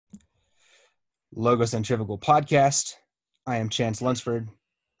Logocentrifugal podcast. I am Chance Lunsford.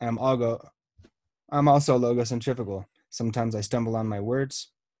 I'm also logocentrifugal. Sometimes I stumble on my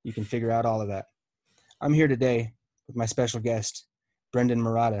words. You can figure out all of that. I'm here today with my special guest, Brendon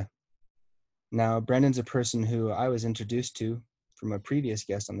Marotta. Now, Brendon's a person who I was introduced to from a previous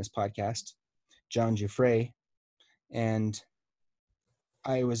guest on this podcast, John Giuffre, and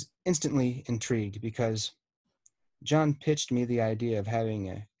I was instantly intrigued because John pitched me the idea of having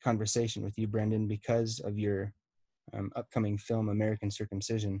a conversation with you, Brendon, because of your upcoming film, American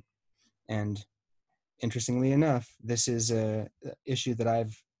Circumcision. And interestingly enough, this is a issue that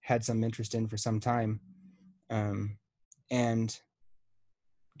I've had some interest in for some time. And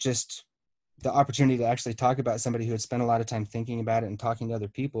just the opportunity to actually talk about somebody who had spent a lot of time thinking about it and talking to other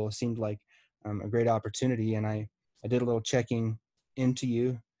people seemed like a great opportunity. And I did a little checking into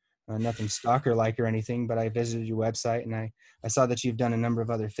you. Nothing stalker-like or anything, but I visited your website and I saw that you've done a number of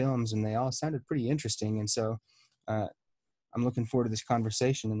other films and they all sounded pretty interesting. And so I'm looking forward to this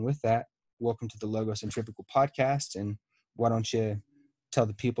conversation. And with that, welcome to the Logocentrifugal podcast. And why don't you tell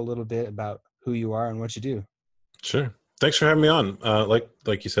the people a little bit about who you are and what you do? Sure. Thanks for having me on. Like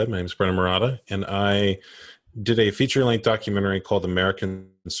you said, my name is Brendon Marotta, and I did a feature-length documentary called American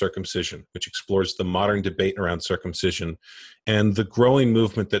Circumcision, which explores the modern debate around circumcision and the growing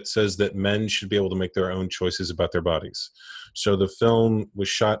movement that says that men should be able to make their own choices about their bodies. So the film was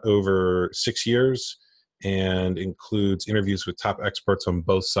shot over 6 years and includes interviews with top experts on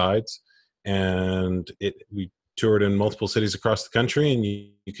both sides. And we toured in multiple cities across the country, and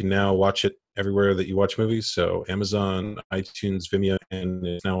you can now watch it everywhere that you watch movies. So Amazon, iTunes, Vimeo, and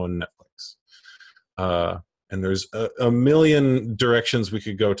it's now on Netflix. And there's a million directions we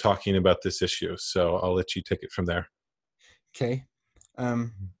could go talking about this issue. So I'll let you take it from there. Okay. Well,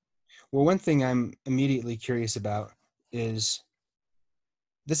 one thing I'm immediately curious about is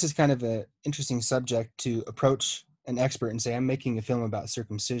this is kind of an interesting subject to approach an expert and say, I'm making a film about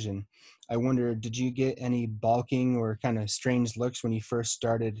circumcision. I wonder, did you get any balking or kind of strange looks when you first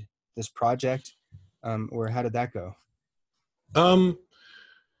started this project? Or how did that go?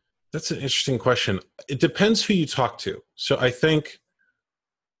 That's an interesting question. It depends who you talk to. So I think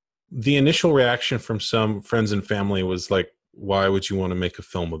the initial reaction from some friends and family was like, why would you want to make a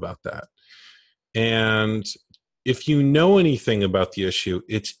film about that? And if you know anything about the issue,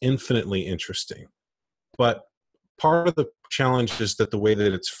 it's infinitely interesting. But part of the challenge is that the way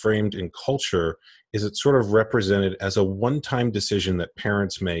that it's framed in culture is it's sort of represented as a one-time decision that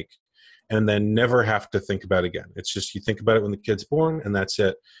parents make and then never have to think about again. It's just you think about it when the kid's born and that's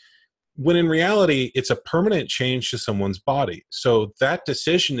it. When in reality, it's a permanent change to someone's body. So that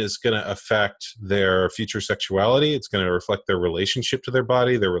decision is going to affect their future sexuality. It's going to reflect their relationship to their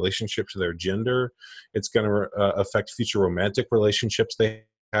body, their relationship to their gender. It's going to affect future romantic relationships they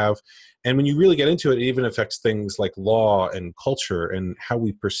have. And when you really get into it, it even affects things like law and culture and how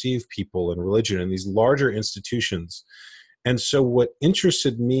we perceive people and religion and these larger institutions. And so what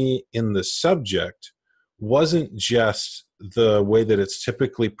interested me in the subject wasn't just the way that it's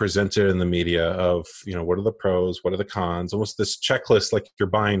typically presented in the media of, you know, what are the pros, what are the cons, almost this checklist like you're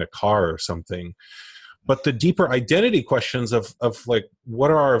buying a car or something. But the deeper identity questions of like, what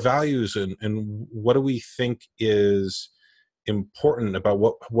are our values and what do we think is important about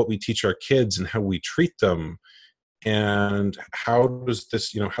what we teach our kids and how we treat them? And how does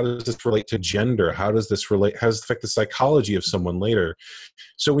this relate to gender? How does it affect the psychology of someone later?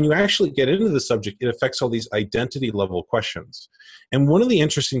 So when you actually get into the subject, it affects all these identity level questions. And one of the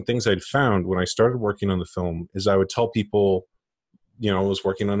interesting things I'd found when I started working on the film is I would tell people, I was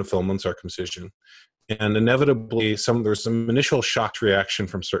working on a film on circumcision. And inevitably, there's some initial shocked reaction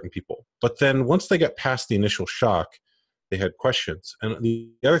from certain people. But then once they got past the initial shock, they had questions. And the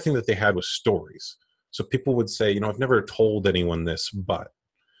other thing that they had was stories. So people would say, I've never told anyone this, but,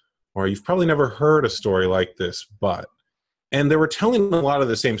 or you've probably never heard a story like this, but. And they were telling a lot of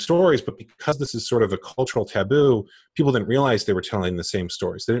the same stories, but because this is sort of a cultural taboo, people didn't realize they were telling the same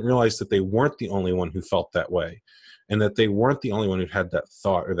stories. They didn't realize that they weren't the only one who felt that way and that they weren't the only one who had that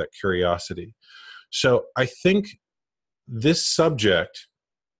thought or that curiosity. So I think this subject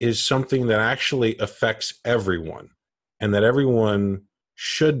is something that actually affects everyone and that everyone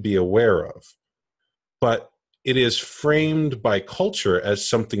should be aware of. But it is framed by culture as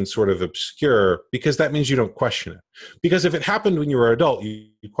something sort of obscure because that means you don't question it. Because if it happened when you were an adult,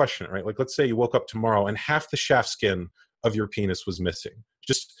 you question it, right? Like let's say you woke up tomorrow and half the shaft skin of your penis was missing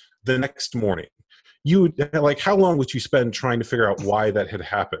just the next morning. You would, like, how long would you spend trying to figure out why that had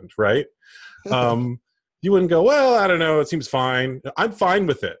happened, right? You wouldn't go, well, I don't know, it seems fine. I'm fine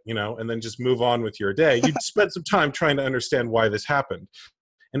with it, and then just move on with your day. You'd spend some time trying to understand why this happened.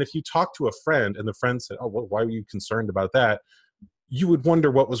 And if you talk to a friend and the friend said, oh, well, why were you concerned about that? You would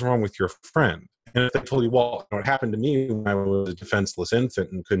wonder what was wrong with your friend. And if they told you, well, what happened to me when I was a defenseless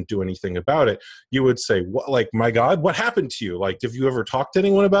infant and couldn't do anything about it, you would say, what, like, my God, what happened to you? Like, have you ever talked to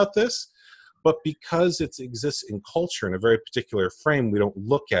anyone about this? But because it exists in culture in a very particular frame, we don't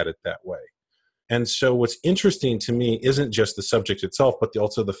look at it that way. And so what's interesting to me isn't just the subject itself, but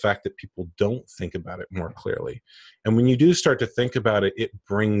also the fact that people don't think about it more clearly. And when you do start to think about it, it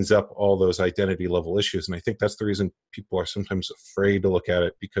brings up all those identity level issues. And I think that's the reason people are sometimes afraid to look at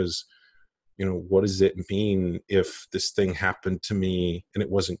it, because, you know, what does it mean if this thing happened to me and it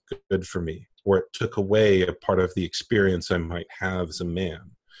wasn't good for me, or it took away a part of the experience I might have as a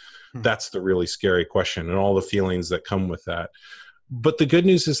man? That's the really scary question, and all the feelings that come with that. But the good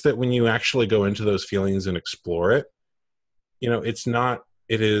news is that when you actually go into those feelings and explore it, you know, it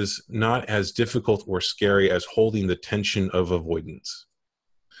is not as difficult or scary as holding the tension of avoidance,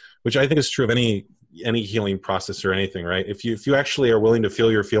 which I think is true of any healing process or anything, right? If you actually are willing to feel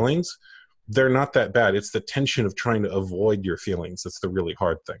your feelings, they're not that bad. It's the tension of trying to avoid your feelings that's the really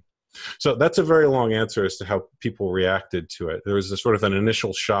hard thing. So that's a very long answer as to how people reacted to it. There was a sort of an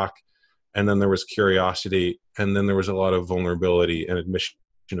initial shock, and then there was curiosity, and then there was a lot of vulnerability and admission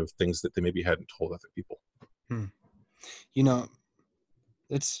of things that they maybe hadn't told other people. You know,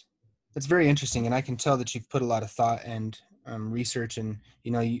 it's very interesting, and I can tell that you've put a lot of thought and research, and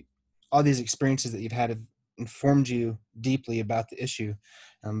you know, all these experiences that you've had have informed you deeply about the issue.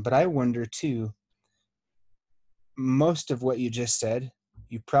 But I wonder too, most of what you just said,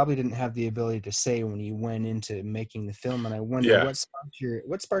 you probably didn't have the ability to say when you went into making the film. And I wonder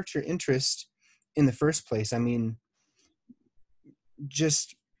what sparked your interest in the first place. I mean,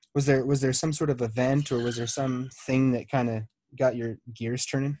 just was there some sort of event, or was there something that kind of got your gears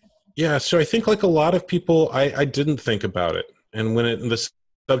turning? Yeah, so I think like a lot of people, I didn't think about it. And when the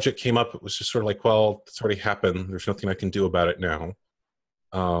subject came up, it was just sort of like, well, it's already happened. There's nothing I can do about it now.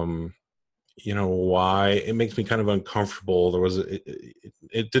 You know, why? It makes me kind of uncomfortable.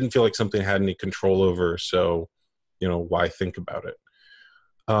 It didn't feel like something I had any control over. So, you know, why think about it?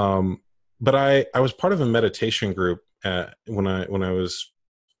 But I was part of a meditation group when I was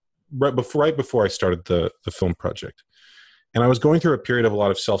right before I started the film project. And I was going through a period of a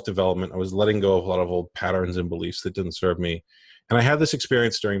lot of self-development. I was letting go of a lot of old patterns and beliefs that didn't serve me. And I had this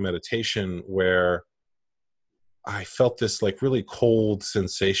experience during meditation where I felt this like really cold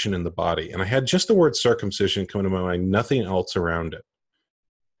sensation in the body. And I had just the word circumcision come to my mind, nothing else around it.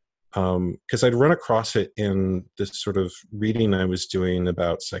 Because I'd run across it in this sort of reading I was doing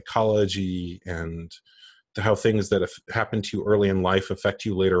about psychology and how things that have happened to you early in life affect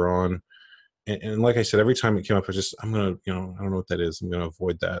you later on. And like I said, every time it came up, I'm going to, you know, I don't know what that is. I'm going to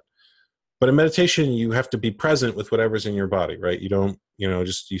avoid that. But in meditation, you have to be present with whatever's in your body, right? You don't, you know,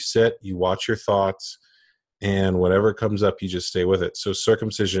 you sit, you watch your thoughts, and whatever comes up, you just stay with it. So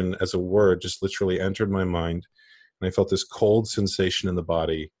circumcision as a word just literally entered my mind, and I felt this cold sensation in the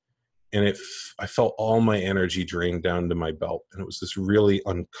body, and I felt all my energy drained down to my belt, and it was this really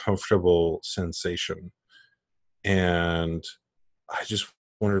uncomfortable sensation. And I just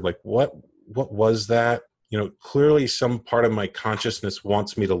wondered, like, what was that? You know, clearly some part of my consciousness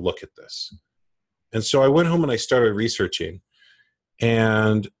wants me to look at this. And so I went home and I started researching,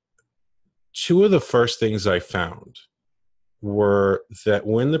 and two of the first things I found were that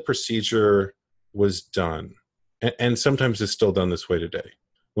when the procedure was done, and sometimes it's still done this way today,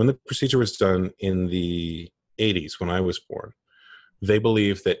 when the procedure was done in the 80s, when I was born, they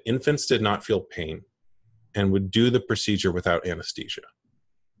believed that infants did not feel pain and would do the procedure without anesthesia,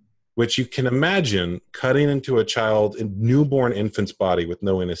 which you can imagine cutting into a newborn infant's body with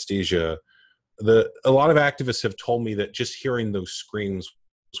no anesthesia. A lot of activists have told me that just hearing those screams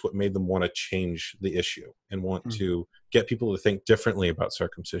was what made them want to change the issue and want to get people to think differently about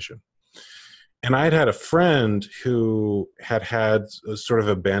circumcision. And I had a friend who had a sort of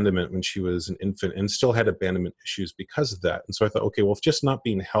abandonment when she was an infant and still had abandonment issues because of that. And so I thought, okay, well, if just not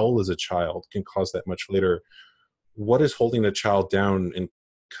being held as a child can cause that much later, what is holding a child down and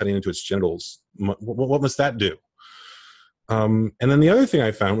cutting into its genitals? What must that do? And then the other thing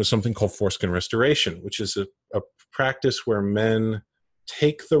I found was something called foreskin restoration, which is a practice where men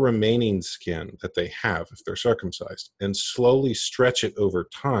take the remaining skin that they have if they're circumcised and slowly stretch it over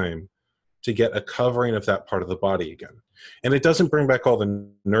time to get a covering of that part of the body again. And it doesn't bring back all the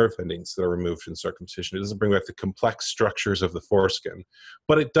nerve endings that are removed in circumcision. It doesn't bring back the complex structures of the foreskin,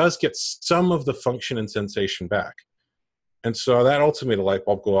 but it does get some of the function and sensation back. And so that also made a light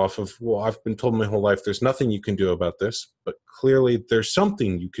bulb go off of, well, I've been told my whole life there's nothing you can do about this, but clearly there's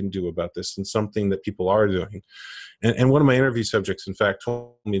something you can do about this, and something that people are doing. And one of my interview subjects, in fact,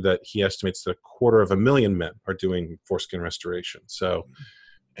 told me that he estimates that 250,000 men are doing foreskin restoration. So,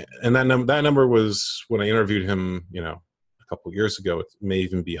 and that number was when I interviewed him, a couple of years ago. It may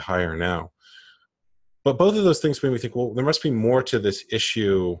even be higher now. But both of those things made me think, well, there must be more to this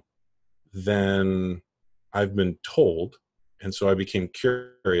issue than I've been told. And so I became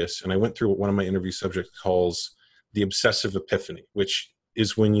curious, and I went through what one of my interview subjects calls the obsessive epiphany, which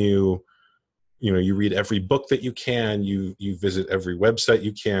is when you read every book that you can, you visit every website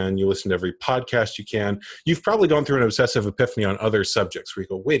you can, you listen to every podcast you can. You've probably gone through an obsessive epiphany on other subjects where you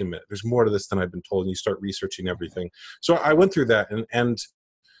go, wait a minute, there's more to this than I've been told, and you start researching everything. So I went through that, and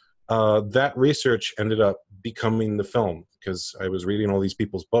that research ended up becoming the film, because I was reading all these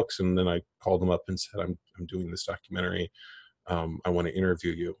people's books, and then I called them up and said, I'm doing this documentary. I want to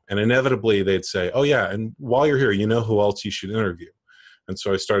interview you. And inevitably they'd say, oh yeah, and while you're here, you know who else you should interview. And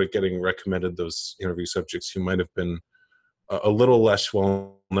so I started getting recommended those interview subjects who might have been a little less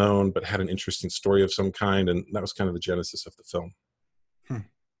well known, but had an interesting story of some kind. And that was kind of the genesis of the film.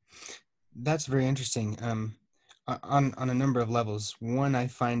 That's very interesting. On a number of levels. One, I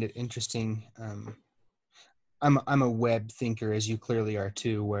find it interesting. I'm a web thinker, as you clearly are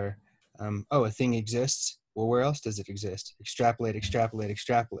too, where, a thing exists. Well, where else does it exist? Extrapolate.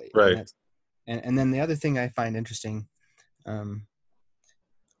 Right. And then the other thing I find interesting,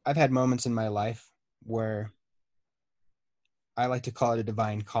 I've had moments in my life where I like to call it a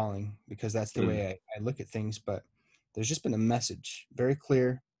divine calling, because that's the way I look at things. But there's just been a message, very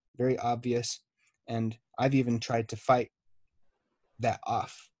clear, very obvious. And I've even tried to fight that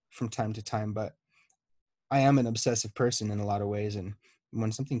off from time to time. But I am an obsessive person in a lot of ways. And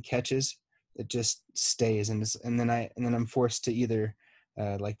when something catches, it just stays. And then I'm forced to either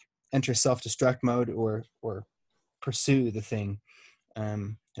enter self-destruct mode or pursue the thing.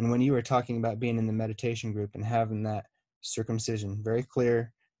 And when you were talking about being in the meditation group and having that circumcision, very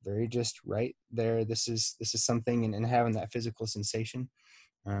clear, very just right there, this is something, and having that physical sensation,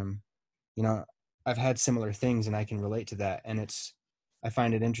 I've had similar things and I can relate to that. And I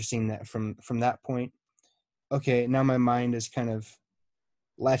find it interesting that from that point, okay, now my mind is kind of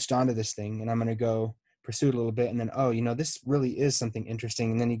latched onto this thing, and I'm going to go pursue it a little bit. And then, this really is something interesting.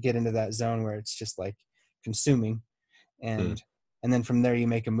 And then you get into that zone where it's just like consuming, and then from there you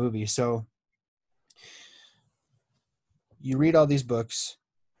make a movie. So you read all these books,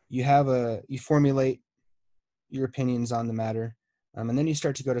 you formulate your opinions on the matter. And then you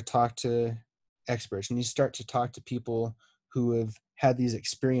start to go to talk to experts, and you start to talk to people who have had these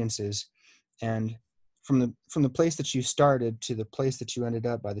experiences. And from the place that you started to the place that you ended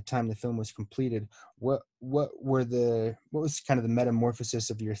up by the time the film was completed, what was kind of the metamorphosis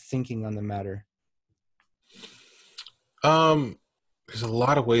of your thinking on the matter? There's a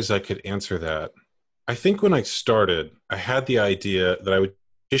lot of ways I could answer that. I think when I started, I had the idea that I would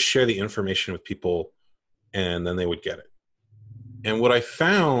just share the information with people and then they would get it. And what I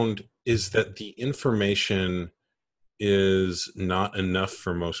found is that the information is not enough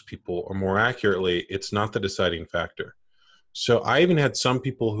for most people, or more accurately, it's not the deciding factor. So I even had some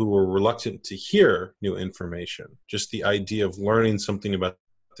people who were reluctant to hear new information. Just the idea of learning something about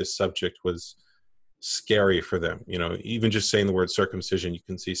this subject was scary for them. Even just saying the word circumcision, you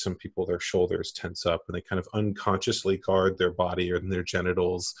can see some people, their shoulders tense up and they kind of unconsciously guard their body or their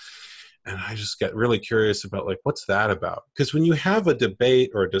genitals. And I just get really curious about, what's that about? Because when you have a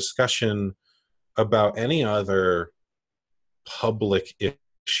debate or a discussion about any other public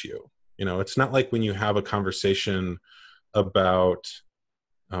issue, it's not like when you have a conversation about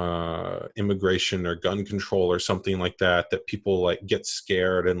immigration or gun control or something like that people get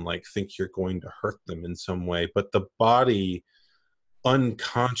scared and think you're going to hurt them in some way. But the body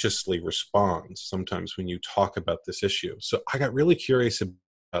unconsciously responds sometimes when you talk about this issue. So I got really curious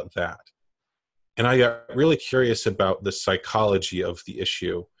about that. And I got really curious about the psychology of the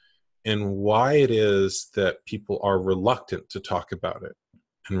issue and why it is that people are reluctant to talk about it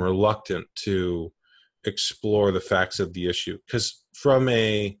and reluctant to explore the facts of the issue. Because from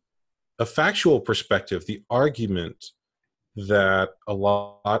a factual perspective, the argument that a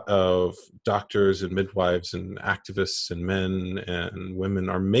lot of doctors and midwives and activists and men and women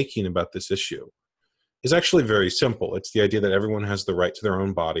are making about this issue is actually very simple. It's the idea that everyone has the right to their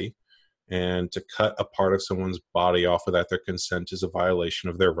own body, and to cut a part of someone's body off without their consent is a violation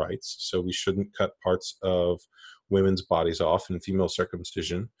of their rights. So we shouldn't cut parts of women's bodies off in female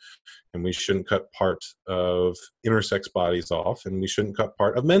circumcision, and we shouldn't cut part of intersex bodies off, and we shouldn't cut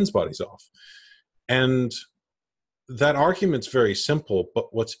part of men's bodies off. And that argument's very simple,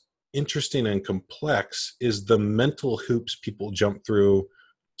 but what's interesting and complex is the mental hoops people jump through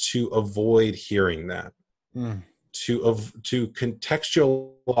to avoid hearing that, Mm. to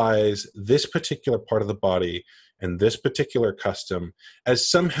contextualize this particular part of the body and this particular custom as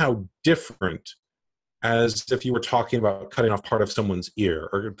somehow different, as if you were talking about cutting off part of someone's ear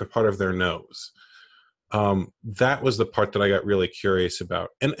or the part of their nose. That was the part that I got really curious about.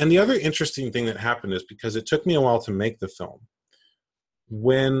 And the other interesting thing that happened is, because it took me a while to make the film,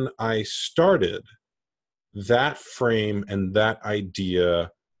 when I started, that frame and that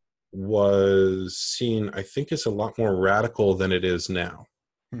idea was seen, I think, as a lot more radical than it is now.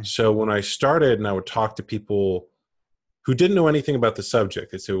 Hmm. So when I started and I would talk to people who didn't know anything about the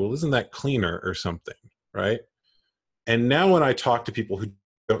subject, they'd say, well, isn't that cleaner or something, right? And now when I talk to people who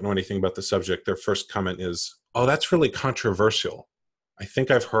don't know anything about the subject, their first comment is, oh, that's really controversial. I think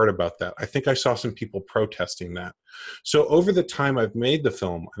I've heard about that. I think I saw some people protesting that. So over the time I've made the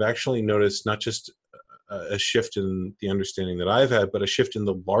film, I've actually noticed not just a shift in the understanding that I've had, but a shift in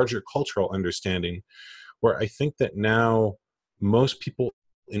the larger cultural understanding, where I think that now most people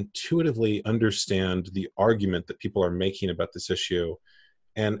intuitively understand the argument that people are making about this issue.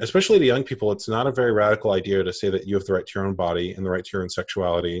 And especially to young people, it's not a very radical idea to say that you have the right to your own body and the right to your own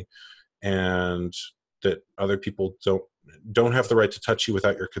sexuality, and that other people don't have the right to touch you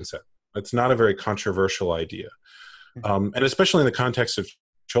without your consent. It's not a very controversial idea. And especially in the context of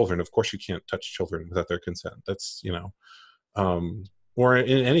children, of course you can't touch children without their consent. That's, or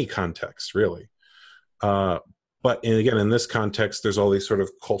in any context, really. But again, in this context, there's all these sort of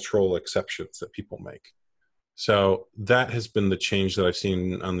cultural exceptions that people make. So that has been the change that I've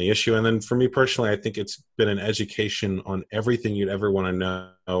seen on the issue. And then for me personally, I think it's been an education on everything you'd ever want to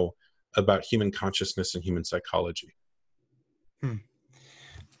know about human consciousness and human psychology.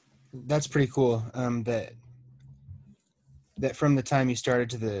 That's pretty cool. That from the time you started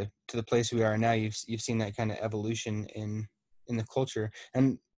to the place we are now, you've seen that kind of evolution in the culture.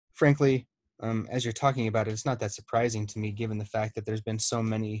 And frankly, as you're talking about it, it's not that surprising to me, given the fact that there's been so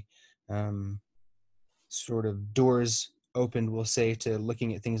many sort of doors opened, we'll say, to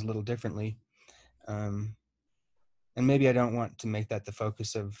looking at things a little differently. And maybe I don't want to make that the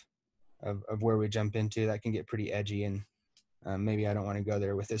focus of where we jump into. That can get pretty edgy, and maybe I don't want to go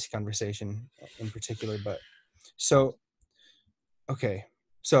there with this conversation in particular. But so, okay,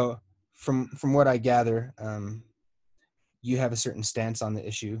 so from what I gather, you have a certain stance on the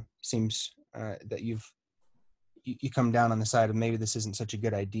issue. Seems that you come down on the side of maybe this isn't such a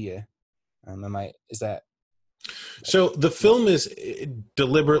good idea. Is that? So the film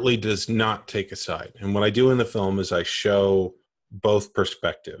deliberately does not take a side. And what I do in the film is I show both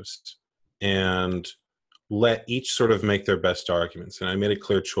perspectives and let each sort of make their best arguments. And I made a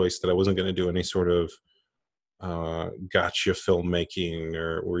clear choice that I wasn't going to do any sort of gotcha filmmaking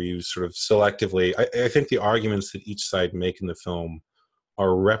or use sort of selectively. I think the arguments that each side make in the film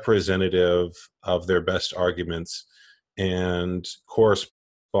are representative of their best arguments and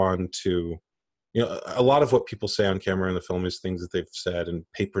correspond to, a lot of what people say on camera in the film is things that they've said and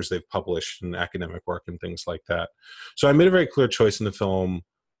papers they've published and academic work and things like that. So I made a very clear choice in the film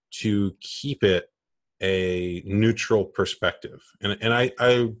to keep it a neutral perspective. And I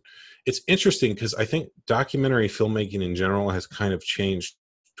it's interesting because I think documentary filmmaking in general has kind of changed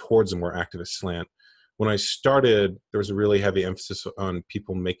towards a more activist slant. When I started, there was a really heavy emphasis on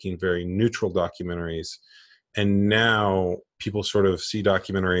people making very neutral documentaries. And now people sort of see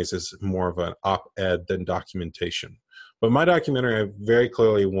documentaries as more of an op-ed than documentation. But my documentary, I very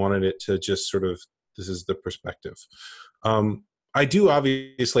clearly wanted it to just sort of, this is the perspective. I do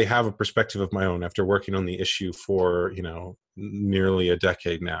obviously have a perspective of my own after working on the issue for, nearly a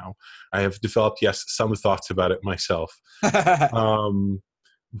decade now. I have developed, yes, some thoughts about it myself. But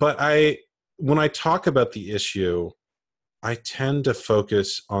when I talk about the issue, I tend to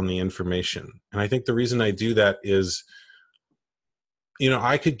focus on the information. And I think the reason I do that is,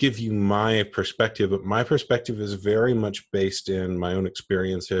 I could give you my perspective, but my perspective is very much based in my own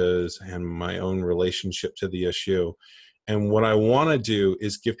experiences and my own relationship to the issue. And what I want to do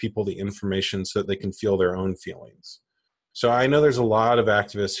is give people the information so that they can feel their own feelings. So I know there's a lot of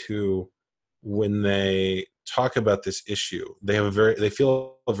activists who, when they talk about this issue, they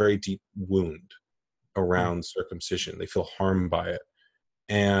feel a very deep wound around circumcision. They feel harmed by it.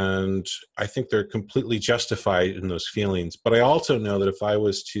 And I think they're completely justified in those feelings. But I also know that if I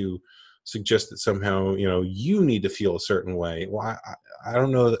was to suggest that somehow, you need to feel a certain way, well, I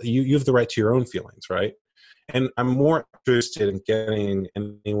don't know, you have the right to your own feelings, right? And I'm more interested in getting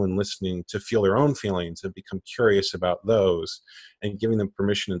anyone listening to feel their own feelings and become curious about those and giving them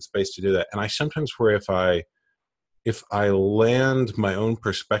permission and space to do that. And I sometimes worry if I if I land my own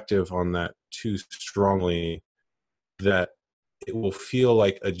perspective on that too strongly, that it will feel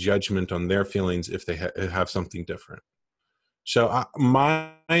like a judgment on their feelings if they have something different. So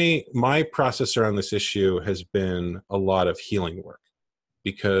my process around this issue has been a lot of healing work,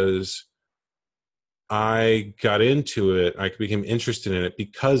 because I got into it, I became interested in it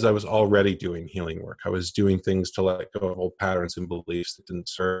because I was already doing healing work. I was doing things to let go of old patterns and beliefs that didn't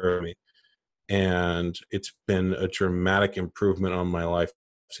serve me. And it's been a dramatic improvement on my life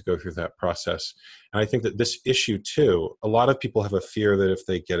to go through that process. And I think that this issue too, a lot of people have a fear that if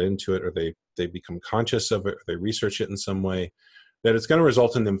they get into it, or they become conscious of it, or they research it in some way, that it's going to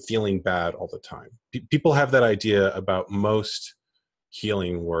result in them feeling bad all the time. People have that idea about most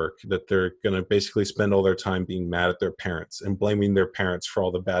healing work, that they're going to basically spend all their time being mad at their parents and blaming their parents for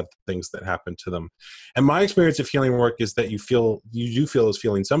all the bad things that happen to them. And my experience of healing work is that you do feel those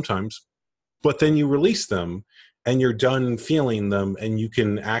feelings sometimes, but then you release them and you're done feeling them, and you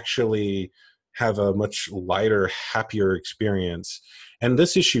can actually have a much lighter, happier experience. And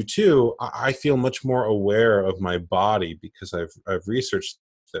this issue too, I feel much more aware of my body because I've researched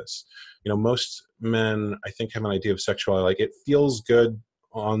this. Most men, I think, have an idea of sexuality like it feels good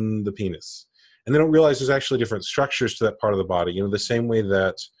on the penis, and they don't realize there's actually different structures to that part of the body. The same way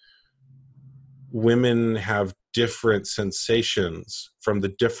that women have different sensations from the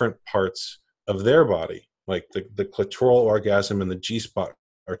different parts of their body, like the clitoral orgasm and the G-spot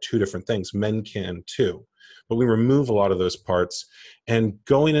are two different things. Men can too, but we remove a lot of those parts, and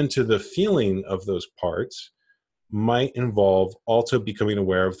going into the feeling of those parts might involve also becoming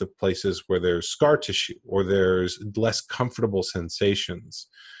aware of the places where there's scar tissue or there's less comfortable sensations.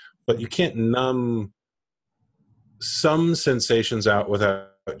 But you can't numb some sensations out without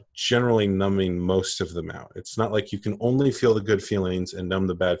generally numbing most of them out. It's not like you can only feel the good feelings and numb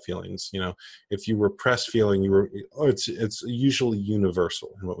the bad feelings. If you repress feeling, it's usually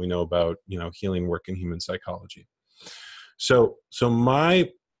universal in what we know about, healing work in human psychology. So my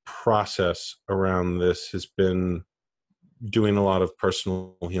process around this has been doing a lot of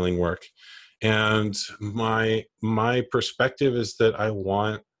personal healing work. And my perspective is that I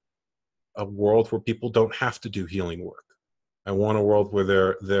want a world where people don't have to do healing work. I want a world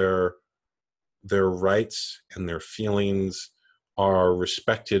where their rights and their feelings are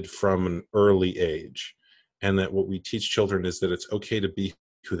respected from an early age, and that what we teach children is that it's okay to be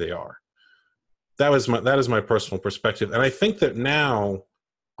who they are. That is my personal perspective. And I think that now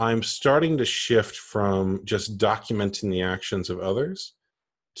I'm starting to shift from just documenting the actions of others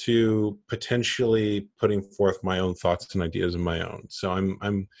to potentially putting forth my own thoughts and ideas of my own. So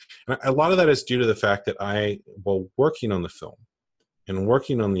and a lot of that is due to the fact that while working on the film and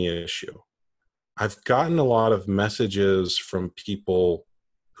working on the issue, I've gotten a lot of messages from people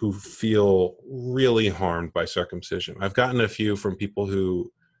who feel really harmed by circumcision. I've gotten a few from people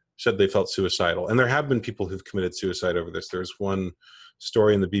who said they felt suicidal, and there have been people who've committed suicide over this. There's one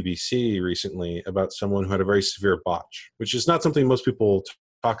story in the BBC recently about someone who had a very severe botch, which is not something most people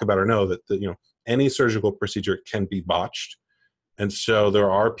talk about or know, that any surgical procedure can be botched. And so there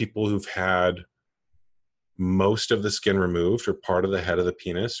are people who've had most of the skin removed or part of the head of the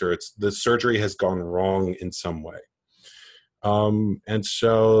penis, or the surgery has gone wrong in some way. And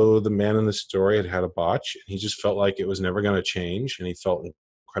so the man in the story had a botch, and he just felt like it was never going to change, and he felt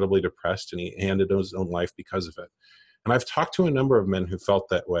incredibly depressed, and he ended his own life because of it. And I've talked to a number of men who felt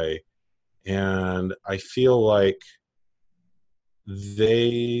that way, and I feel like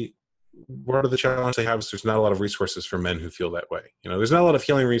part of the challenge they have is there's not a lot of resources for men who feel that way. There's not a lot of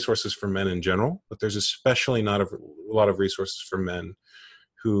healing resources for men in general, but there's especially not a lot of resources for men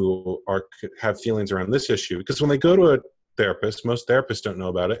who have feelings around this issue. Because when they go to a therapist, most therapists don't know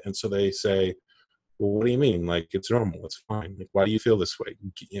about it, and so they say, well, what do you mean? Like, it's normal, it's fine. Like, why do you feel this way?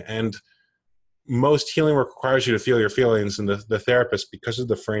 And most healing work requires you to feel your feelings, and the therapist, because of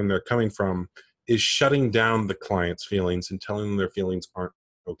the frame they're coming from, is shutting down the client's feelings and telling them their feelings aren't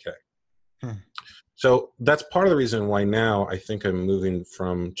okay. So that's part of the reason why now I think I'm moving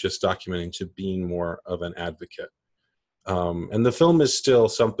from just documenting to being more of an advocate. And the film is still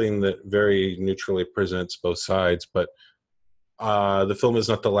something that very neutrally presents both sides, but the film is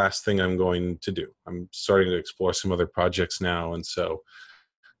not the last thing I'm going to do. I'm starting to explore some other projects now, and so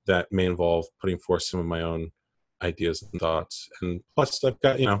that may involve putting forth some of my own ideas and thoughts. And plus, I've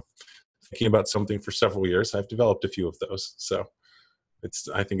got, thinking about something for several years. I've developed a few of those, so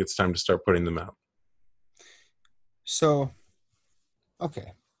I think it's time to start putting them out. So,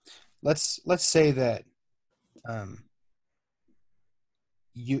 okay, let's say that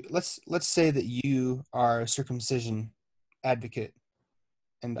let's say that you are a circumcision advocate,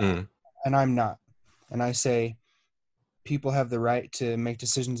 and I'm not, and I say people have the right to make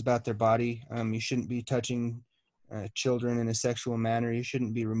decisions about their body. You shouldn't be touching children in a sexual manner. You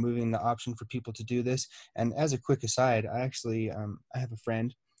shouldn't be removing the option for people to do this. And as a quick aside, I actually I have a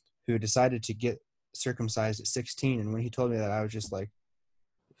friend who decided to get circumcised at 16, and when he told me that, I was just like,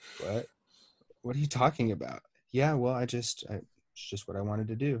 "What? What are you talking about?" Yeah, well, it's just what I wanted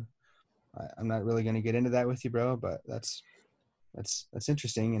to do. I'm not really going to get into that with you, bro, but that's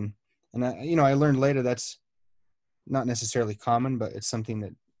interesting. And I learned later that's not necessarily common, but it's something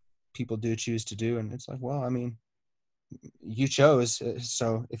that people do choose to do. And it's like, well, I mean, you chose,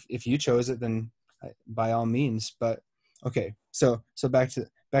 so if you chose it, then by all means. But okay, so back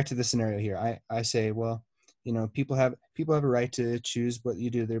to the scenario here. I say, well, people have a right to choose what you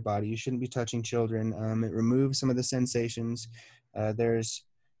do to their body. You shouldn't be touching children. It removes some of the sensations. There's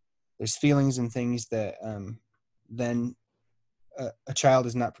feelings and things that then a child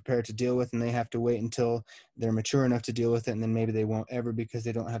is not prepared to deal with, and they have to wait until they're mature enough to deal with it, and then maybe they won't ever because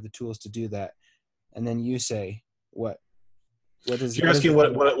they don't have the tools to do that. And then you say, what is You're asking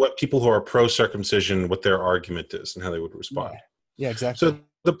what people who are pro-circumcision, what their argument is and how they would respond. Yeah, exactly. So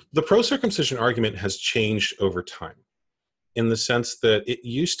the pro-circumcision argument has changed over time, in the sense that it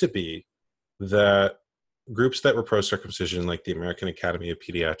used to be that groups that were pro-circumcision, like the American Academy of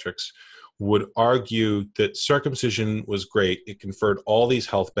Pediatrics, would argue that circumcision was great. It conferred all these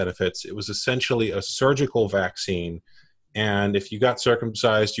health benefits. It was essentially a surgical vaccine. And if you got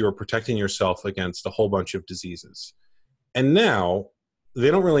circumcised, you were protecting yourself against a whole bunch of diseases. And now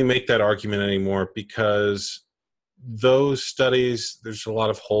they don't really make that argument anymore, because those studies, there's a lot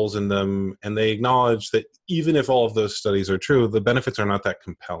of holes in them. And they acknowledge that even if all of those studies are true, the benefits are not that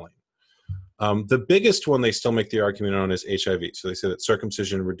compelling. The biggest one they still make the argument on is HIV. So they say that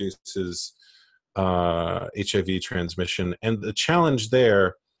circumcision reduces HIV transmission. And the challenge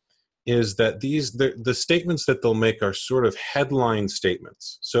there is that the statements that they'll make are sort of headline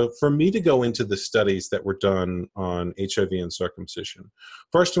statements. So for me to go into the studies that were done on HIV and circumcision,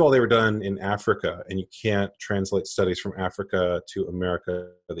 first of all, they were done in Africa, and you can't translate studies from Africa to America.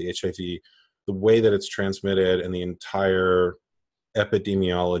 The HIV, the way that it's transmitted and the entire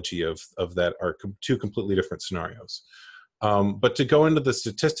epidemiology of that are two completely different scenarios. But to go into the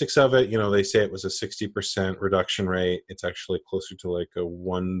statistics of it, they say it was a 60% reduction rate. It's actually closer to like a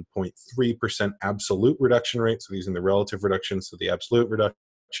 1.3% absolute reduction rate. So using the relative reduction, so the absolute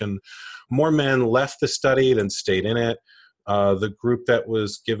reduction, more men left the study than stayed in it. The group that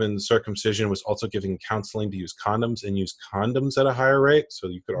was given circumcision was also given counseling to use condoms, and use condoms at a higher rate. So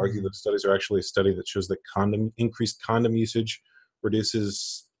you could argue that studies are actually a study that shows that increased condom usage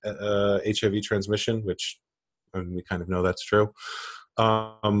reduces HIV transmission, which we kind of know that's true.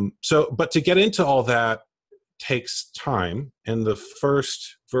 But to get into all that takes time. And the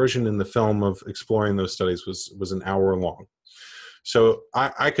first version in the film of exploring those studies was an hour long. So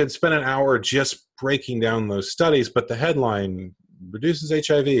I could spend an hour just breaking down those studies, but the headline reduces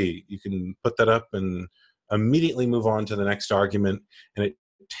HIV. You can put that up and immediately move on to the next argument. And it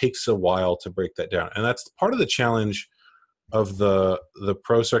takes a while to break that down. And that's part of the challenge of the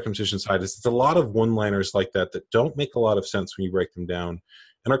pro-circumcision side, is it's a lot of one-liners like that don't make a lot of sense when you break them down,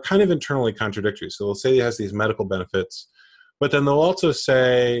 and are kind of internally contradictory. So they'll say it has these medical benefits, but then they'll also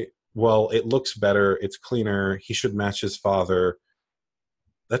say, well, it looks better, it's cleaner, he should match his father.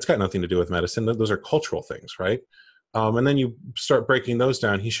 That's got nothing to do with medicine. Those are cultural things, right? And then you start breaking those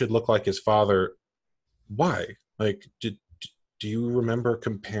down. He should look like his father. Why? Like, do you remember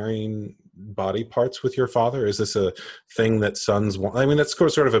comparing body parts with your father? Is this a thing that sons want? I mean, that's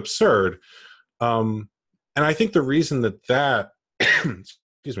sort of absurd. And I think the reason that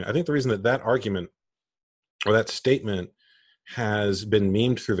excuse me, I think the reason that argument or that statement has been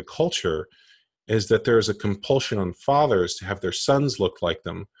memed through the culture is that there's a compulsion on fathers to have their sons look like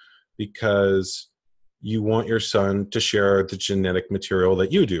them, because you want your son to share the genetic material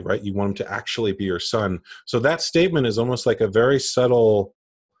that you do, right? You want him to actually be your son. So that statement is almost like a very subtle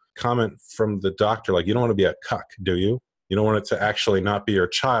comment from the doctor, like, you don't want to be a cuck, do you? You don't want it to actually not be your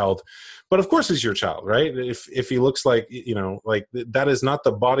child. But of course it's your child, right? If he looks like, like that is not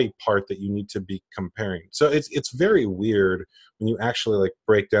the body part that you need to be comparing. So it's very weird when you actually like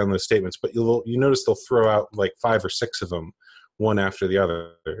break down those statements, but you notice they'll throw out like 5 or 6 of them, one after the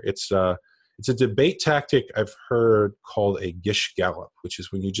other. It's a debate tactic I've heard called a gish gallop, which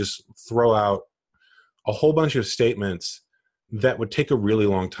is when you just throw out a whole bunch of statements that would take a really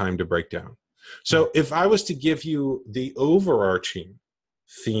long time to break down. So if I was to give you the overarching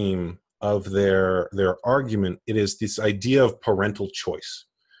theme of their argument, it is this idea of parental choice.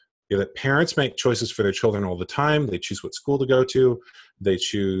 That parents make choices for their children all the time. They choose what school to go to. They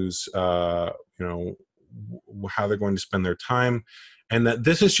choose, how they're going to spend their time, and that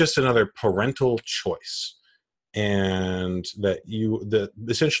this is just another parental choice, and that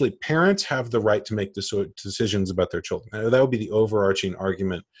essentially parents have the right to make decisions about their children. That would be the overarching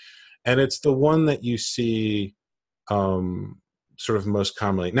argument, and it's the one that you see sort of most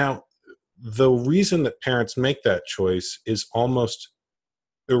commonly. Now, the reason that parents make that choice is almost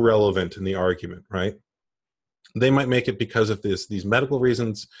irrelevant in the argument, right? They might make it because of these medical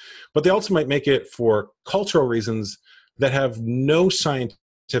reasons, but they also might make it for cultural reasons that have no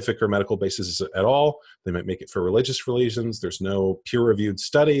scientific or medical basis at all. They might make it for religious reasons. There's no peer-reviewed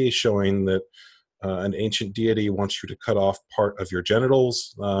study showing that an ancient deity wants you to cut off part of your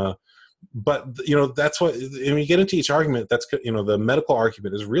genitals. But that's what, when you get into each argument, that's, the medical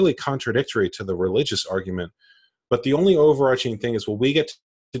argument is really contradictory to the religious argument. But the only overarching thing is, well, we get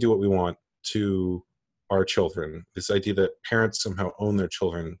to do what we want to our children. This idea that parents somehow own their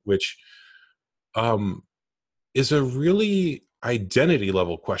children, which is a really identity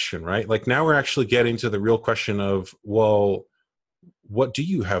level question, right? Like, now we're actually getting to the real question of, well, what do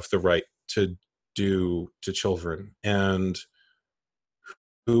you have the right to do to children? And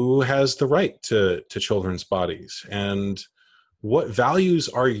who has the right to children's bodies? And what values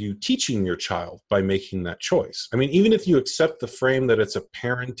are you teaching your child by making that choice? I mean, even if you accept the frame that it's a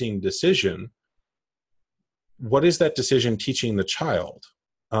parenting decision, what is that decision teaching the child?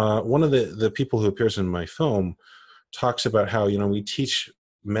 One of the people who appears in my film talks about how, we teach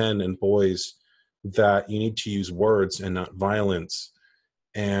men and boys that you need to use words and not violence,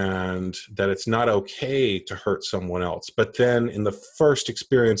 and that it's not okay to hurt someone else. But then in the first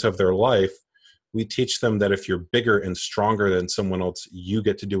experience of their life, we teach them that if you're bigger and stronger than someone else, you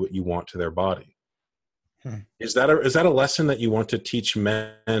get to do what you want to their body. Is that a lesson that you want to teach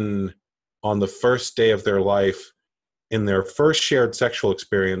men on the first day of their life, in their first shared sexual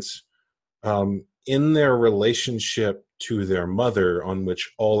experience, in their relationship to their mother, on which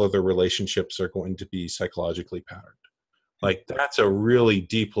all other relationships are going to be psychologically patterned? Like, that's a really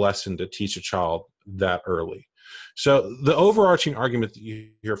deep lesson to teach a child that early. So the overarching argument that you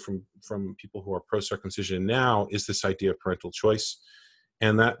hear from people who are pro-circumcision now is this idea of parental choice.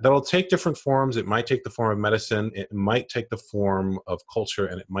 And that'll take different forms. It might take the form of medicine. It might take the form of culture,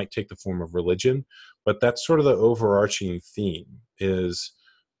 and it might take the form of religion. But that's sort of the overarching theme, is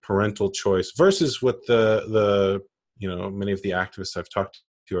parental choice versus what the many of the activists I've talked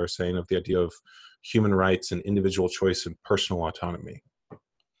to are saying of the idea of human rights and individual choice and personal autonomy.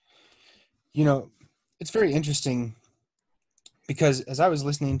 It's very interesting, because as I was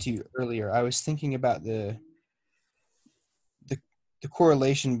listening to you earlier, I was thinking about the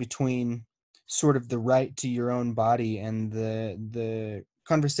correlation between sort of the right to your own body and the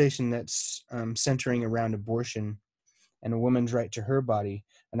conversation that's centering around abortion and a woman's right to her body.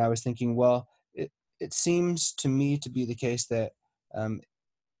 And I was thinking, well, it seems to me to be the case that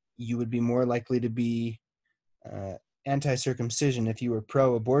you would be more likely to be anti-circumcision if you were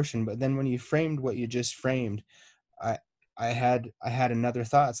pro-abortion. But then when you framed what you just framed, I had another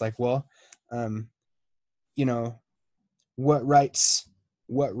thought. It's like, well, what rights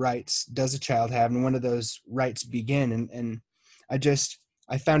does a child have, and when do those rights begin? And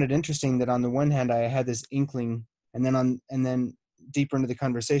I found it interesting that on the one hand I had this inkling, and then deeper into the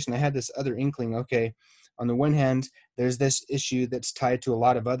conversation I had this other inkling. Okay, on the one hand, there's this issue that's tied to a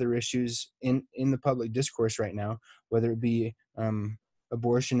lot of other issues in the public discourse right now, whether it be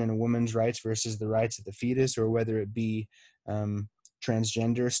abortion and a woman's rights versus the rights of the fetus, or whether it be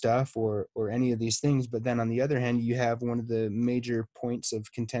transgender stuff or any of these things. But then on the other hand, you have one of the major points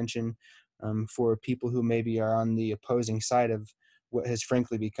of contention for people who maybe are on the opposing side of what has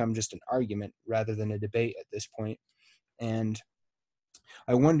frankly become just an argument rather than a debate at this point. And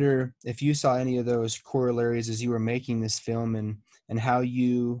I wonder if you saw any of those corollaries as you were making this film, and how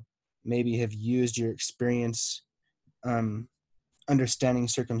you maybe have used your experience understanding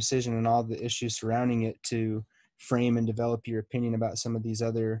circumcision and all the issues surrounding it to frame and develop your opinion about some of these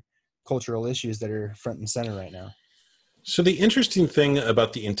other cultural issues that are front and center right now. So the interesting thing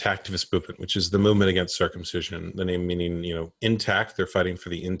about the intactivist movement, which is the movement against circumcision, the name meaning, intact, they're fighting for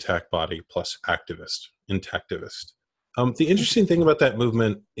the intact body, plus activist, intactivist. The interesting thing about that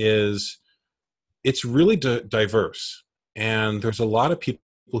movement is it's really diverse, and there's a lot of people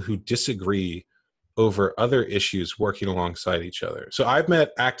who disagree over other issues working alongside each other. So I've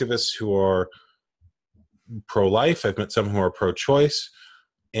met activists who are pro-life. I've met some who are pro-choice.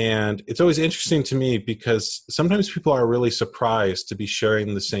 And it's always interesting to me because sometimes people are really surprised to be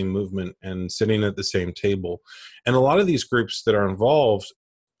sharing the same movement and sitting at the same table. And a lot of these groups that are involved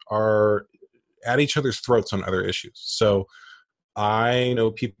are at each other's throats on other issues. So I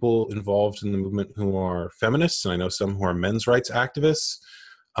know people involved in the movement who are feminists, and I know some who are men's rights activists.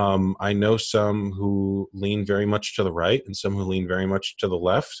 I know some who lean very much to the right and some who lean very much to the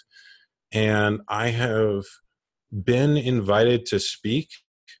left. And I have been invited to speak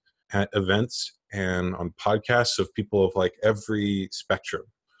at events and on podcasts of people of like every spectrum.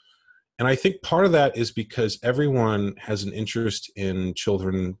 And I think part of that is because everyone has an interest in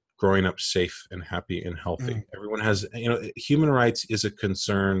children growing up safe and happy and healthy. Mm. Everyone has, human rights is a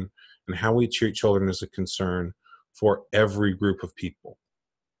concern, and how we treat children is a concern for every group of people.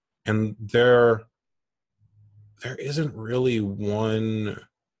 And there isn't really one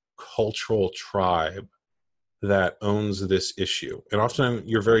cultural tribe that owns this issue. And often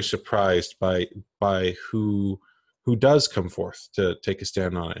you're very surprised by who does come forth to take a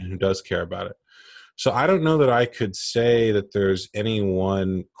stand on it and who does care about it. So I don't know that I could say that there's any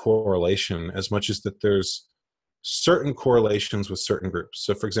one correlation, as much as that there's certain correlations with certain groups.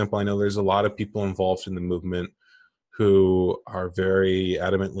 So for example, I know there's a lot of people involved in the movement who are very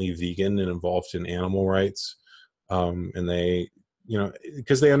adamantly vegan and involved in animal rights. And they,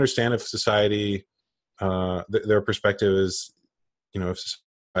 because they understand if society, their perspective is, if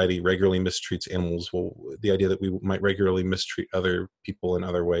society regularly mistreats animals, well, the idea that we might regularly mistreat other people in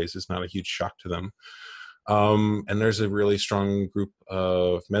other ways is not a huge shock to them. And there's a really strong group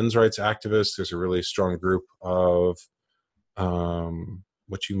of men's rights activists. There's a really strong group of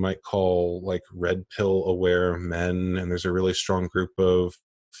what you might call like red pill aware men. And there's a really strong group of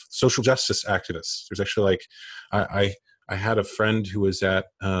social justice activists. There's actually like, I had a friend who was at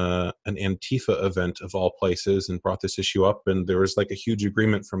an Antifa event of all places and brought this issue up, and there was like a huge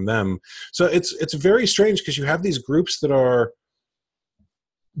agreement from them. So it's very strange because you have these groups that are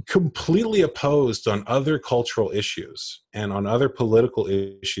completely opposed on other cultural issues and on other political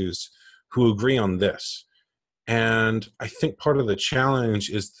issues who agree on this. And I think part of the challenge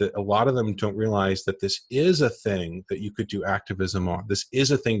is that a lot of them don't realize that this is a thing that you could do activism on. This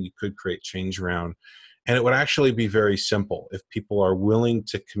is a thing you could create change around. And it would actually be very simple if people are willing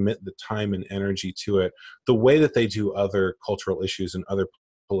to commit the time and energy to it the way that they do other cultural issues and other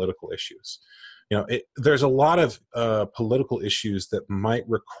political issues. There's a lot of political issues that might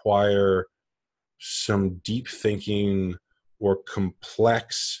require some deep thinking or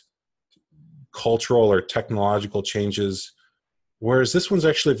complex cultural or technological changes, whereas this one's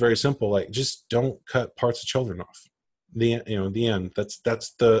actually very simple. Like, just don't cut parts of children off. The end. That's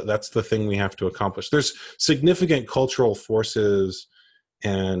the thing we have to accomplish. There's significant cultural forces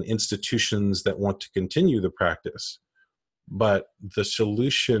and institutions that want to continue the practice, but the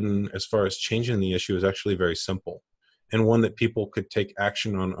solution as far as changing the issue is actually very simple, and one that people could take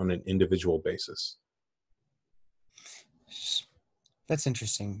action on an individual basis. That's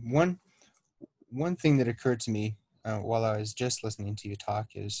interesting. One thing that occurred to me while I was just listening to you talk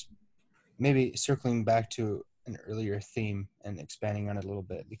is maybe circling back to an earlier theme and expanding on it a little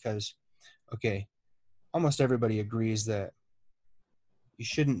bit, because, okay, almost everybody agrees that you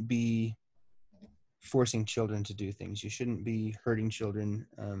shouldn't be forcing children to do things. You shouldn't be hurting children.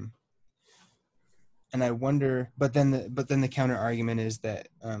 And I wonder, but then the counter argument is that,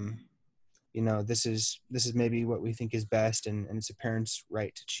 this is maybe what we think is best, and it's a parent's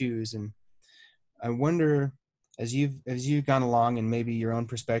right to choose. And I wonder, as you've gone along, and maybe your own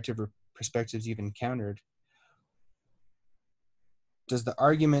perspective or perspectives you've encountered, does the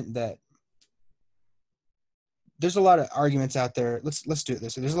argument that there's a lot of arguments out there, let's do it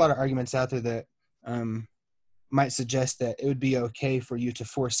this way. There's a lot of arguments out there that might suggest that it would be okay for you to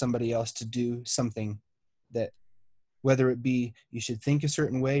force somebody else to do something, that whether it be you should think a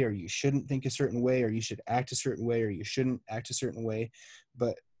certain way, or you shouldn't think a certain way, or you should act a certain way, or you shouldn't act a certain way.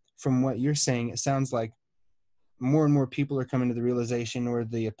 But from what you're saying, it sounds like more and more people are coming to the realization or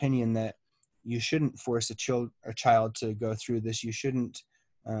the opinion that you shouldn't force a child to go through this. You shouldn't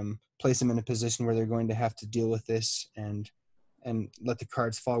place them in a position where they're going to have to deal with this, and let the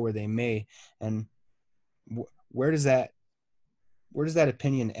cards fall where they may. And where does that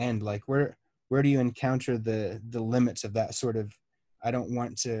opinion end? Like, where do you encounter the limits of that sort of, I don't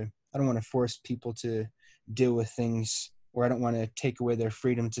want to force people to deal with things, or I don't want to take away their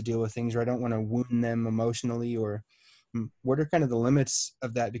freedom to deal with things, or I don't want to wound them emotionally, or what are kind of the limits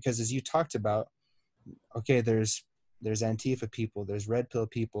of that? Because as you talked about, okay, there's Antifa people, there's red pill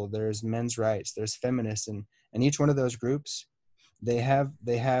people, there's men's rights, there's feminists, and each one of those groups, they have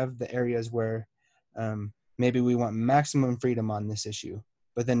the areas where maybe we want maximum freedom on this issue,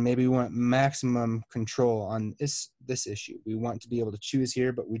 but then maybe we want maximum control on this issue. We want to be able to choose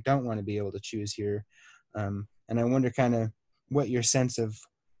here, but we don't want to be able to choose here. And I wonder kind of what your sense of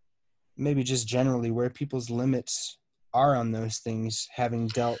maybe just generally where people's limits are on those things, having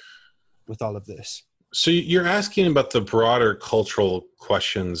dealt with all of this. So you're asking about the broader cultural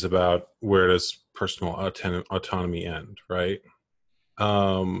questions about where does personal autonomy end, right?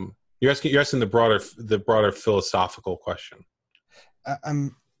 You're asking the broader philosophical question.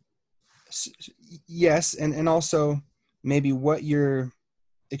 I'm yes, and also maybe what your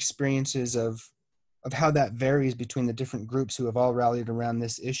experiences of how that varies between the different groups who have all rallied around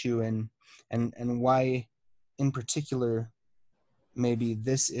this issue, and why in particular maybe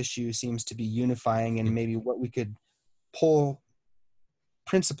this issue seems to be unifying, and maybe what we could pull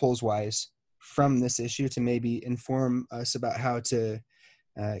principles wise from this issue to maybe inform us about how to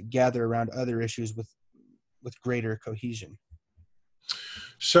gather around other issues with greater cohesion.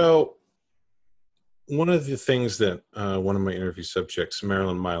 So one of the things that one of my interview subjects,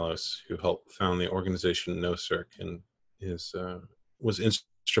 Marilyn Milos, who helped found the organization NoCirc and was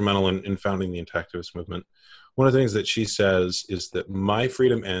instrumental in founding the Intactivist movement, one of the things that she says is that my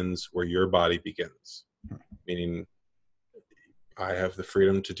freedom ends where your body begins, meaning I have the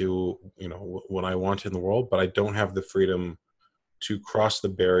freedom to do what I want in the world, but I don't have the freedom to cross the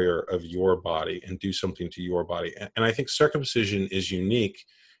barrier of your body and do something to your body. And I think circumcision is unique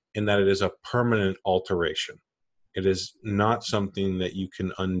in that it is a permanent alteration. It is not something that you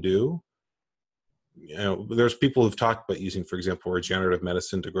can undo. There's people who've talked about using, for example, regenerative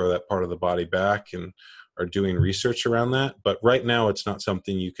medicine to grow that part of the body back and are doing research around that. But right now, it's not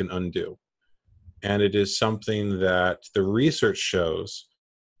something you can undo. And it is something that the research shows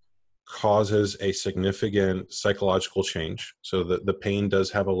causes a significant psychological change. So the pain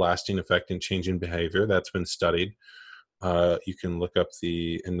does have a lasting effect in changing behavior. That's been studied. You can look up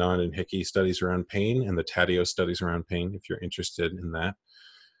the Anand and Hickey studies around pain and the Taddeo studies around pain if you're interested in that.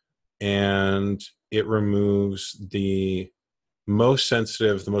 And it removes the most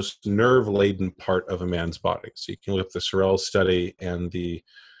sensitive, the most nerve-laden part of a man's body. So you can look up the Sorrell study and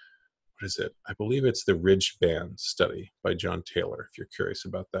I believe it's the Ridge Band study by John Taylor, if you're curious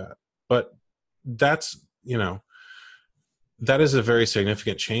about that. But that is a very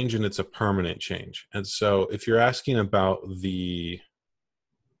significant change, and it's a permanent change. And so if you're asking about the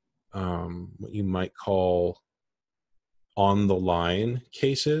what you might call on the line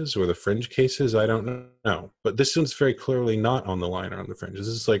cases or the fringe cases, I don't know. But this one's very clearly not on the line or on the fringes.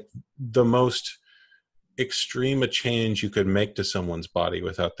 This is like the most extreme a change you could make to someone's body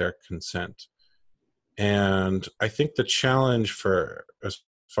without their consent. And I think the challenge for as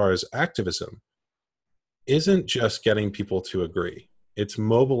far as activism isn't just getting people to agree. It's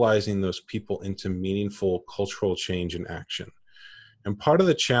mobilizing those people into meaningful cultural change and action. And part of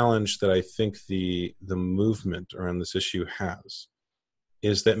the challenge that I think the movement around this issue has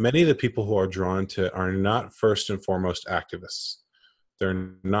is that many of the people who are drawn to it are not first and foremost activists.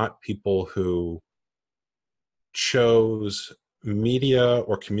 They're not people who chose media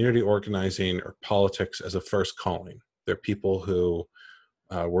or community organizing or politics as a first calling. They're people who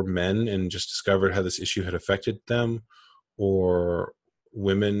were men and just discovered how this issue had affected them, or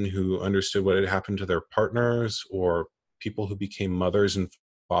women who understood what had happened to their partners, or people who became mothers and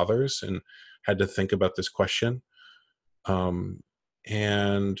fathers and had to think about this question.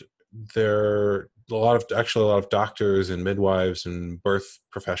 And there are a lot of doctors and midwives and birth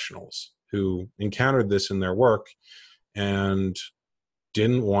professionals who encountered this in their work and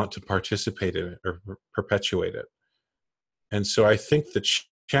didn't want to participate in it or perpetuate it. And so I think the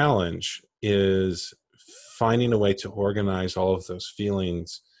challenge is finding a way to organize all of those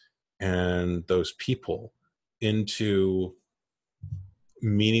feelings and those people into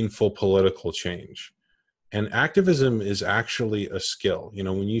meaningful political change. And activism is actually a skill.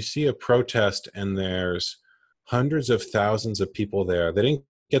 When you see a protest and there's hundreds of thousands of people there, they didn't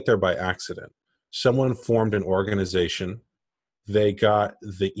get there by accident. Someone formed an organization. They got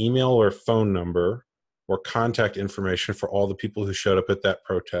the email or phone number or contact information for all the people who showed up at that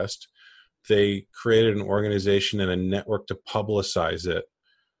protest. They created an organization and a network to publicize it.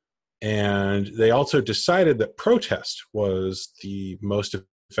 And they also decided that protest was the most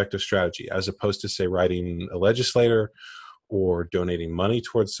effective strategy, as opposed to, say, writing a legislator or donating money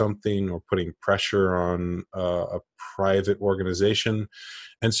towards something or putting pressure on a private organization.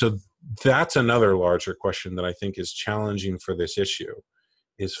 And so that's another larger question that I think is challenging for this issue,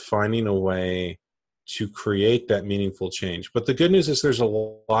 is finding a way to create that meaningful change. But the good news is there's a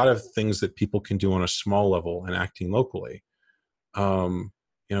lot of things that people can do on a small level and acting locally.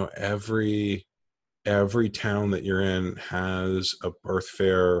 Every town that you're in has a birth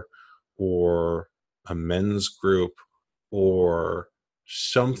fair or a men's group or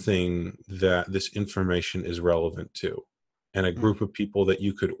something that this information is relevant to, and a group of people that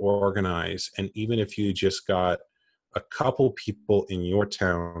you could organize. And even if you just got a couple people in your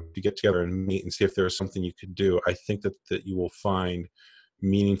town to get together and meet and see if there's something you could do, I think that you will find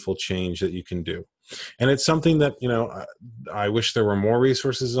meaningful change that you can do. And it's something that, I wish there were more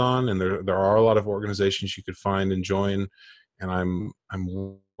resources on, and there are a lot of organizations you could find and join. And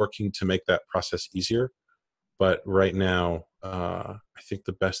I'm working to make that process easier. But right now, I think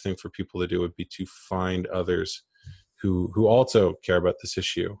the best thing for people to do would be to find others who also care about this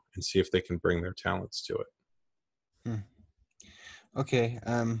issue and see if they can bring their talents to it. Okay.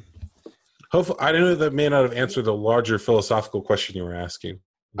 Hopefully, I know that may not have answered the larger philosophical question you were asking.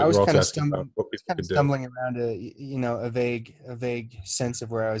 I was kind of stumbling around a vague sense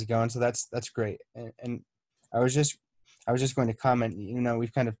of where I was going. So that's great. And I was just going to comment.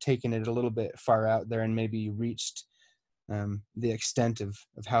 We've kind of taken it a little bit far out there and maybe reached the extent of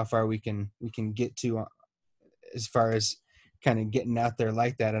how far we can get to, as far as kind of getting out there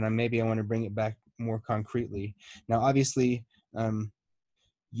like that. And maybe I want to bring it back more concretely. Now, obviously,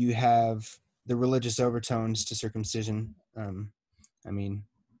 you have the religious overtones to circumcision.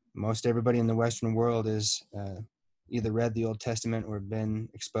 Most everybody in the Western world is either read the Old Testament or been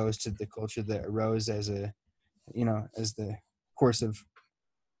exposed to the culture that arose as the course of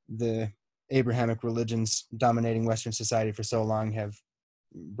the Abrahamic religions dominating Western society for so long have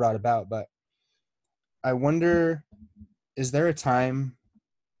brought about. But I wonder, is there a time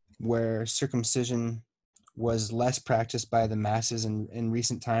where circumcision was less practiced by the masses in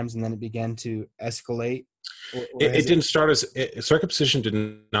recent times, and then it began to escalate? It didn't start circumcision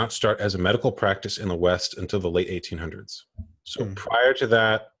did not start as a medical practice in the West until the late 1800s. So prior to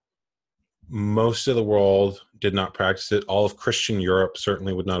that, most of the world did not practice it. All of Christian Europe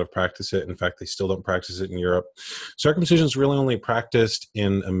certainly would not have practiced it. In fact, they still don't practice it in Europe. Circumcision is really only practiced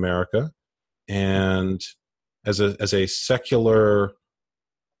in America, and as a secular,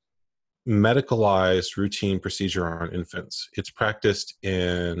 medicalized routine procedure on infants. It's practiced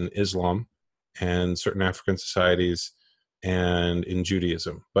in Islam and certain African societies and in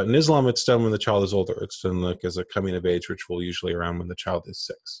Judaism. But in Islam, it's done when the child is older. It's done like as a coming of age ritual, usually around when the child is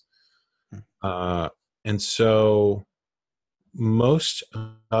 6. And so most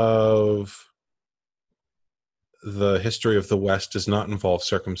of the history of the West does not involve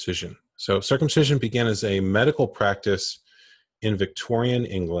circumcision. So circumcision began as a medical practice in Victorian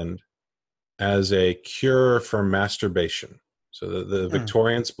England as a cure for masturbation. So the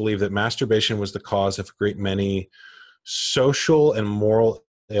Victorians believed that masturbation was the cause of a great many social and moral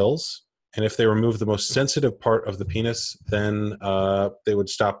ills. And if they removed the most sensitive part of the penis, then they would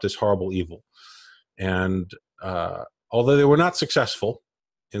stop this horrible evil. And although they were not successful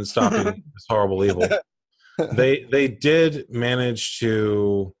in stopping this horrible evil, they did manage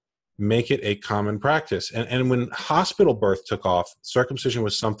to make it a common practice. And when hospital birth took off, circumcision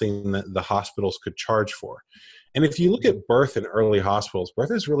was something that the hospitals could charge for. And if you look at birth in early hospitals,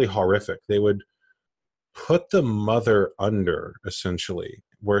 birth is really horrific. They would put the mother under, essentially,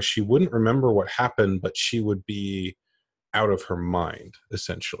 where she wouldn't remember what happened, but she would be out of her mind,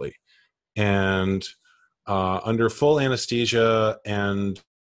 essentially. And under full anesthesia, and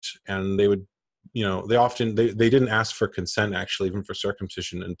they would, they didn't ask for consent, actually, even for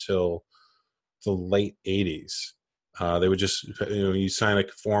circumcision, until the late 80s. They would just, you sign a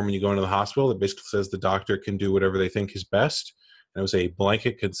form when you go into the hospital that basically says the doctor can do whatever they think is best. And it was a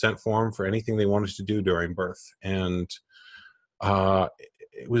blanket consent form for anything they wanted to do during birth. And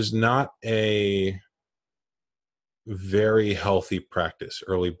it was not a very healthy practice,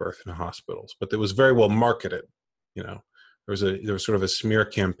 early birth in hospitals, but it was very well marketed. There was sort of a smear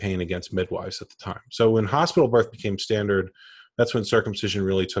campaign against midwives at the time. So when hospital birth became standard, that's when circumcision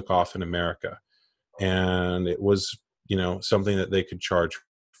really took off in America. And it was, something that they could charge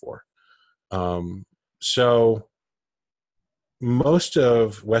for. So most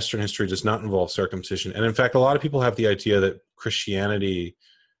of Western history does not involve circumcision. And in fact, a lot of people have the idea that Christianity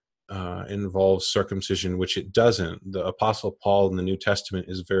involves circumcision, which it doesn't. The Apostle Paul in the New Testament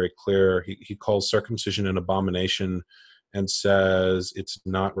is very clear. He calls circumcision an abomination and says it's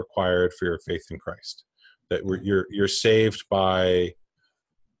not required for your faith in Christ. That you're saved by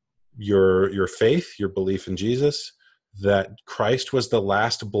your faith, your belief in Jesus, that Christ was the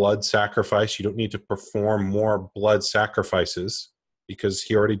last blood sacrifice. You don't need to perform more blood sacrifices because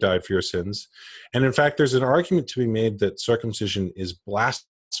he already died for your sins. And in fact, there's an argument to be made that circumcision is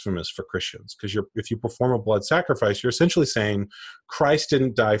blasphemous for Christians, because if you perform a blood sacrifice, you're essentially saying, Christ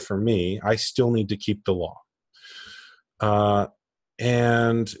didn't die for me, I still need to keep the law.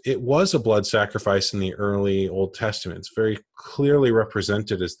 And it was a blood sacrifice in the early Old Testament. It's very clearly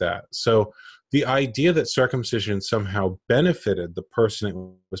represented as that. So the idea that circumcision somehow benefited the person it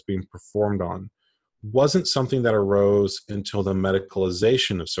was being performed on wasn't something that arose until the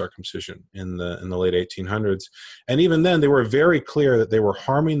medicalization of circumcision in the late 1800s. And even then, they were very clear that they were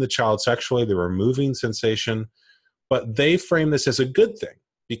harming the child sexually, they were removing sensation, but they framed this as a good thing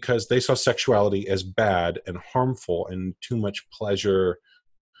because they saw sexuality as bad and harmful, and too much pleasure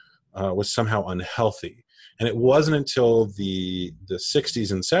was somehow unhealthy. And it wasn't until the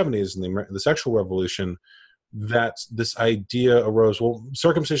 60s and 70s and the sexual revolution that this idea arose, well,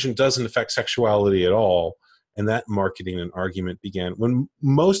 circumcision doesn't affect sexuality at all. And that marketing and argument began when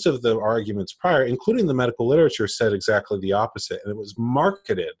most of the arguments prior, including the medical literature, said exactly the opposite. And it was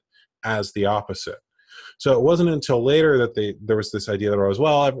marketed as the opposite. So it wasn't until later that there was this idea that arose,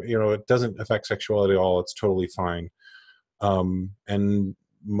 well, it doesn't affect sexuality at all. It's totally fine. And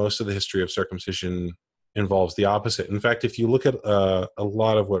most of the history of circumcision involves the opposite. In fact, if you look at a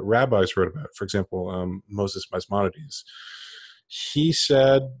lot of what rabbis wrote about, for example, Moses Maimonides, he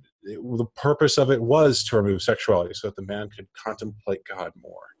said the purpose of it was to remove sexuality so that the man could contemplate God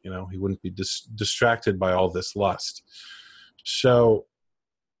more. He wouldn't be distracted by all this lust. So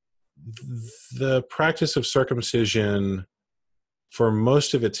the practice of circumcision for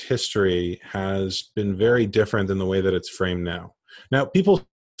most of its history has been very different than the way that it's framed now. Now, people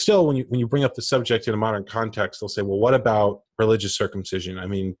still, when you bring up the subject in a modern context, they'll say, well, what about religious circumcision? I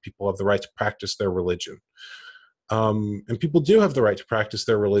mean, people have the right to practice their religion. And people do have the right to practice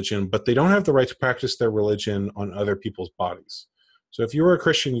their religion, but they don't have the right to practice their religion on other people's bodies. So if you were a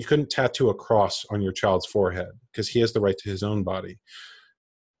Christian, you couldn't tattoo a cross on your child's forehead because he has the right to his own body.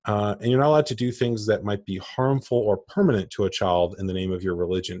 And you're not allowed to do things that might be harmful or permanent to a child in the name of your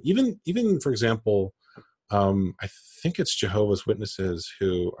religion. Even for example, I think it's Jehovah's Witnesses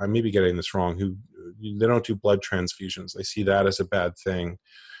who, I may be getting this wrong, who they don't do blood transfusions. They see that as a bad thing.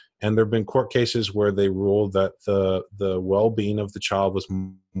 And there have been court cases where they ruled that the well-being of the child was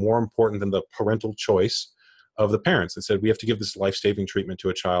more important than the parental choice of the parents. They said, we have to give this life-saving treatment to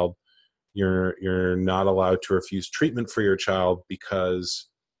a child. You're not allowed to refuse treatment for your child because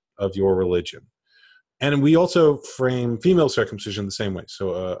of your religion. And we also frame female circumcision the same way.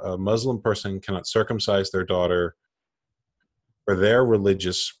 So a Muslim person cannot circumcise their daughter for their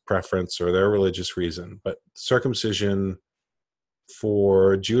religious preference or their religious reason. But circumcision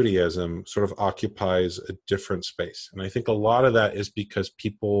for Judaism sort of occupies a different space. And I think a lot of that is because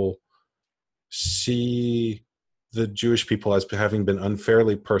people see the Jewish people as having been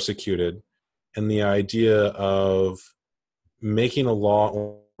unfairly persecuted, and the idea of making a law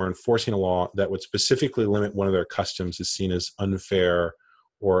or enforcing a law that would specifically limit one of their customs is seen as unfair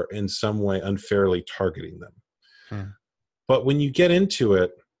or in some way unfairly targeting them. But when you get into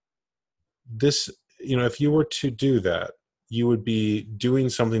it, this, if you were to do that, you would be doing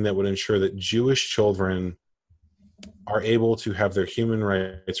something that would ensure that Jewish children are able to have their human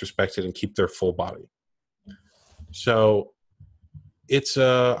rights respected and keep their full body. So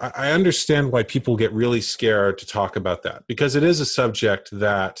I understand why people get really scared to talk about that, because it is a subject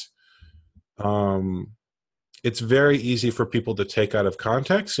that it's very easy for people to take out of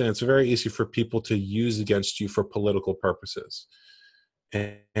context, and it's very easy for people to use against you for political purposes.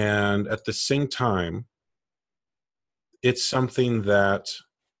 And at the same time, it's something that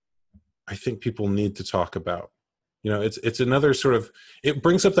I think people need to talk about. It's another sort of, it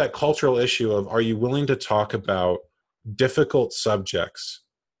brings up that cultural issue of, are you willing to talk about difficult subjects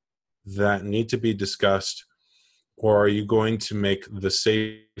that need to be discussed, or are you going to make the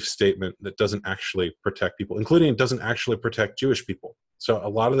safe statement that doesn't actually protect people, including it doesn't actually protect Jewish people? So a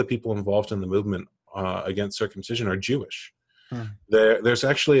lot of the people involved in the movement against circumcision are Jewish. There's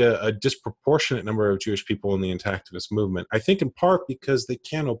actually a disproportionate number of Jewish people in the intactivist movement, I think in part because they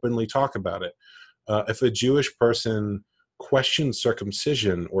can't openly talk about it. If a Jewish person questions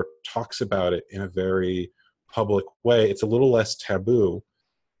circumcision or talks about it in a very public way, it's a little less taboo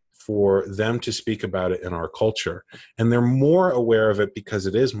for them to speak about it in our culture. And they're more aware of it because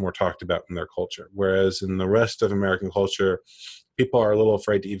it is more talked about in their culture. Whereas in the rest of American culture, people are a little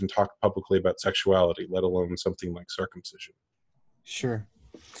afraid to even talk publicly about sexuality, let alone something like circumcision. Sure.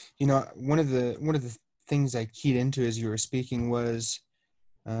 One of the things I keyed into as you were speaking was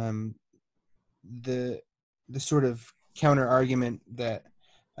the sort of counter argument that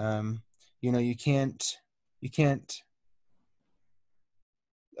you can't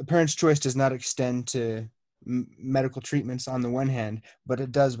a parent's choice does not extend to medical treatments on the one hand, but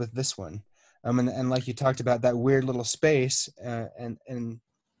it does with this one. And like you talked about, that weird little space and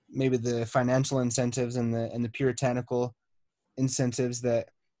maybe the financial incentives and the puritanical incentives that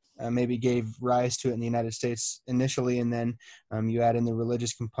maybe gave rise to it in the United States initially, and then you add in the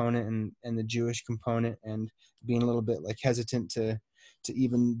religious component and the Jewish component, and being a little bit like hesitant to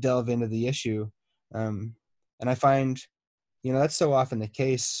even delve into the issue. And I find, that's so often the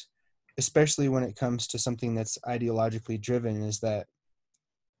case, especially when it comes to something that's ideologically driven, is that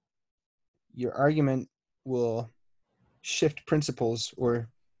your argument will shift principles or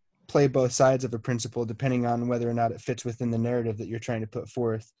play both sides of a principle depending on whether or not it fits within the narrative that you're trying to put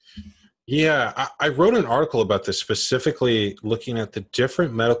forth. Yeah, I wrote an article about this, specifically looking at the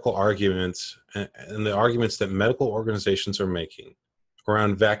different medical arguments and the arguments that medical organizations are making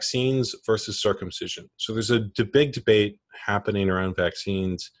around vaccines versus circumcision. So there's a big debate happening around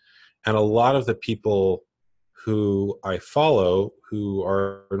vaccines, and a lot of the people who I follow who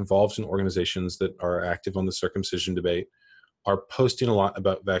are involved in organizations that are active on the circumcision debate are posting a lot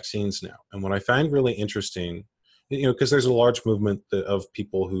about vaccines now. And what I find really interesting, because there's a large movement of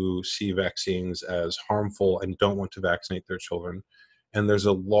people who see vaccines as harmful and don't want to vaccinate their children. And there's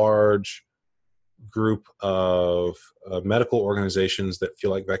a large group of medical organizations that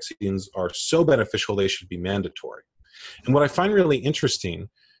feel like vaccines are so beneficial they should be mandatory. And what I find really interesting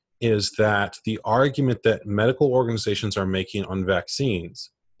is that the argument that medical organizations are making on vaccines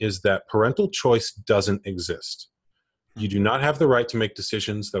is that parental choice doesn't exist. You do not have the right to make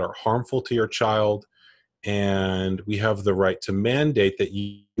decisions that are harmful to your child, and we have the right to mandate that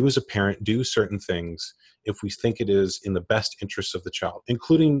you as a parent do certain things if we think it is in the best interests of the child,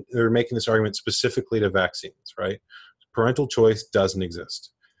 including they're making this argument specifically to vaccines, right? Parental choice doesn't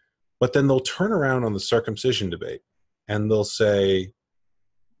exist. But then they'll turn around on the circumcision debate and they'll say,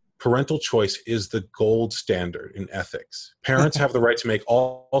 parental choice is the gold standard in ethics. Parents have the right to make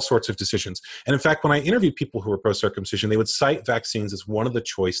all sorts of decisions. And in fact, when I interviewed people who were pro-circumcision, they would cite vaccines as one of the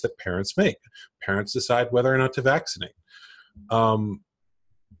choice that parents make. Parents decide whether or not to vaccinate. And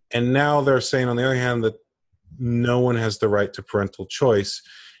now they're saying, on the other hand, that no one has the right to parental choice.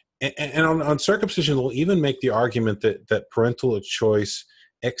 And on circumcision, they'll even make the argument that parental choice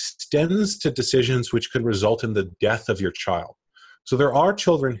extends to decisions which could result in the death of your child. So there are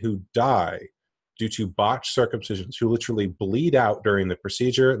children who die due to botched circumcisions, who literally bleed out during the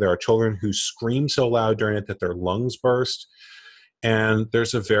procedure. There are children who scream so loud during it that their lungs burst. And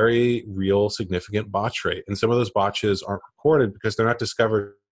there's a very real, significant botch rate. And some of those botches aren't recorded because they're not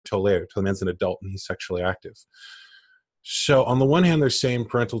discovered until later, until the man's an adult and he's sexually active. So on the one hand, they're saying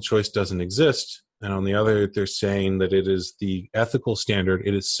parental choice doesn't exist. And on the other, they're saying that it is the ethical standard.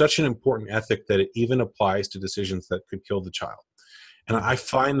 It is such an important ethic that it even applies to decisions that could kill the child. And I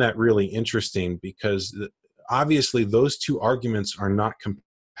find that really interesting because obviously those two arguments are not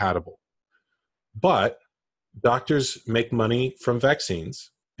compatible. But doctors make money from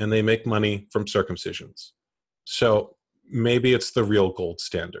vaccines and they make money from circumcisions. So maybe it's the real gold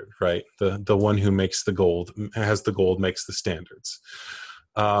standard, right? The one who makes the gold, has the gold, makes the standards.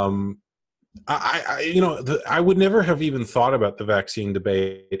 I would never have even thought about the vaccine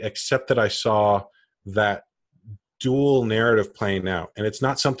debate except that I saw that dual narrative playing out. And it's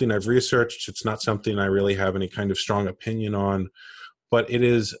not something I've researched. It's not something I really have any kind of strong opinion on, but it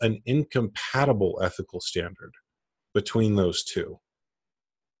is an incompatible ethical standard between those two.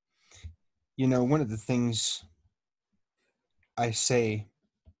 One of the things I say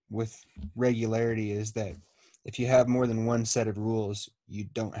with regularity is that if you have more than one set of rules, you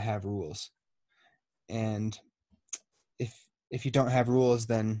don't have rules. And if you don't have rules,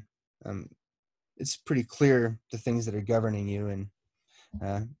 then it's pretty clear the things that are governing you,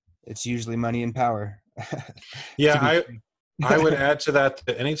 and it's usually money and power. Yeah, I would add to that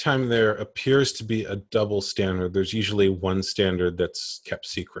anytime there appears to be a double standard, there's usually one standard that's kept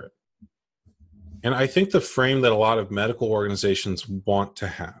secret. And I think the frame that a lot of medical organizations want to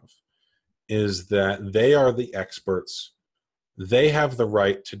have is that they are the experts. They have the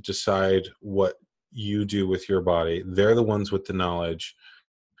right to decide what you do with your body. They're the ones with the knowledge.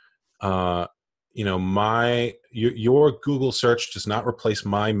 Your Google search does not replace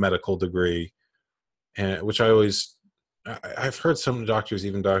my medical degree, and which I've heard some doctors,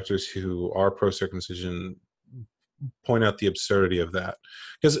 even doctors who are pro-circumcision, point out the absurdity of that.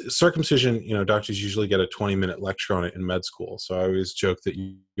 Because circumcision, doctors usually get a 20-minute lecture on it in med school. So I always joke that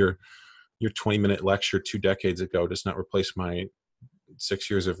your 20-minute lecture 2 decades ago does not replace my 6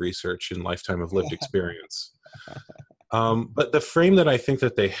 years of research and lifetime of lived experience. But the frame that I think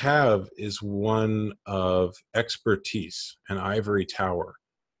that they have is one of expertise and ivory tower.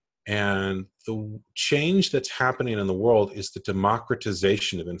 And the change that's happening in the world is the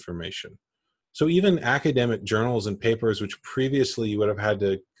democratization of information. So even academic journals and papers, which previously you would have had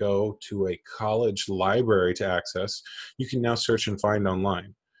to go to a college library to access, you can now search and find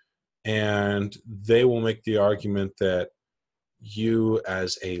online. And they will make the argument that you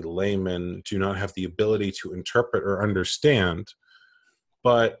as a layman do not have the ability to interpret or understand,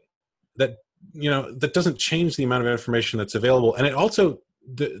 but that that doesn't change the amount of information that's available. And it also,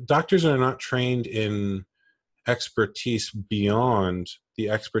 the doctors are not trained in expertise beyond the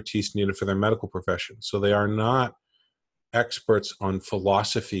expertise needed for their medical profession. So they are not experts on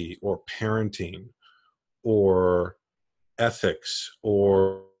philosophy or parenting or ethics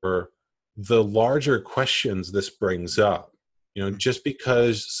or the larger questions this brings up. Just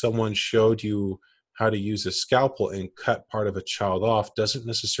because someone showed you how to use a scalpel and cut part of a child off doesn't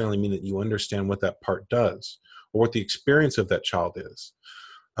necessarily mean that you understand what that part does or what the experience of that child is.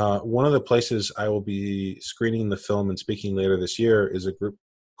 One of the places I will be screening the film and speaking later this year is a group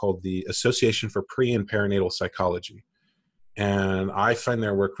called the Association for Pre- and Perinatal Psychology. And I find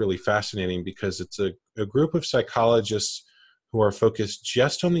their work really fascinating because it's a group of psychologists who are focused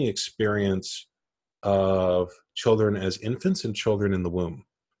just on the experience of children as infants and children in the womb.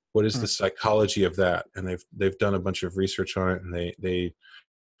 What is the psychology of that? And they've done a bunch of research on it, and they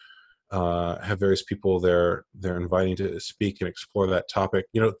have various people they're inviting to speak and explore that topic.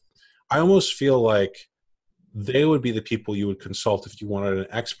 I almost feel like they would be the people you would consult if you wanted an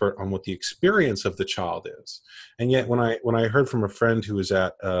expert on what the experience of the child is. And yet when I heard from a friend who was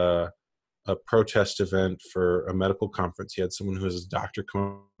at a protest event for a medical conference, he had someone who was a doctor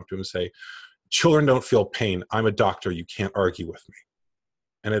come up to him and say, "Children don't feel pain. I'm a doctor. You can't argue with me."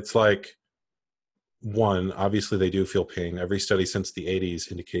 And it's like, one, obviously they do feel pain. Every study since the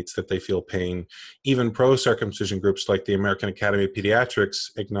 80s indicates that they feel pain. Even pro-circumcision groups like the American Academy of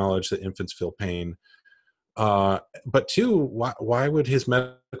Pediatrics acknowledge that infants feel pain. But two, why would his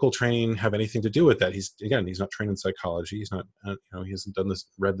medical training have anything to do with that? He's not trained in psychology. He's not, he hasn't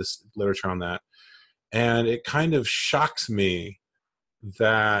read this literature on that. And it kind of shocks me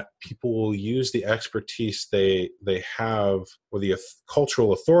that people will use the expertise they have, or the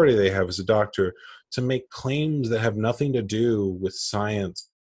cultural authority they have as a doctor, to make claims that have nothing to do with science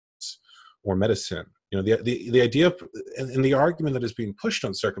or medicine. The idea of, and the argument that is being pushed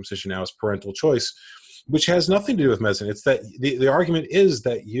on circumcision now is parental choice, which has nothing to do with medicine. It's that the argument is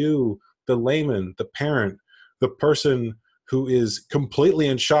that you, the layman, the parent, the person who is completely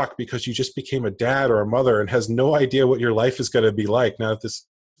in shock because you just became a dad or a mother and has no idea what your life is going to be like now that this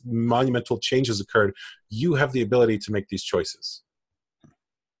monumental change has occurred, you have the ability to make these choices.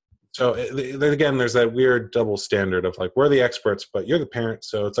 So again, there's that weird double standard of like, we're the experts, but you're the parent,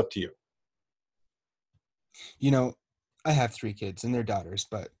 so it's up to you. I have 3 kids and they're daughters,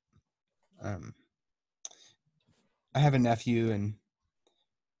 but I have a nephew, and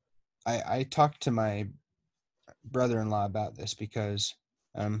I talked to my brother-in-law about this because,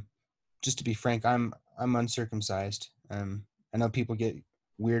 just to be frank, I'm uncircumcised. I know people get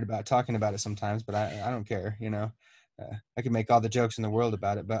weird about talking about it sometimes, but I don't care. I can make all the jokes in the world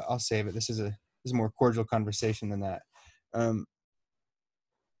about it, but I'll save it. This is a more cordial conversation than that. And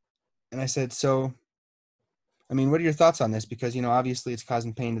I said, so, what are your thoughts on this? Because obviously it's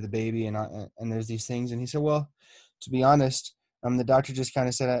causing pain to the baby, and there's these things. And he said, well, to be honest, the doctor just kind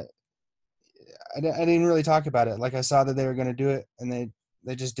of said, I didn't really talk about it. Like, I saw that they were going to do it, and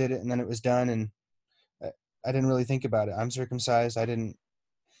they just did it, and then it was done, and I didn't really think about it. I'm circumcised. I didn't,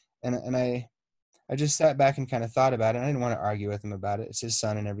 and I just sat back and kind of thought about it. And I didn't want to argue with him about it. It's his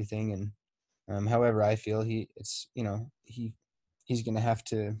son and everything, and however I feel, he's going to have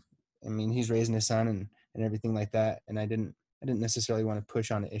to. He's raising his son and everything like that, and I didn't necessarily want to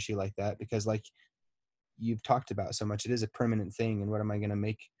push on an issue like that because, like you've talked about so much, it is a permanent thing, and what am I going to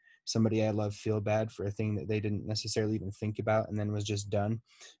make somebody I love feel bad for a thing that they didn't necessarily even think about and then was just done?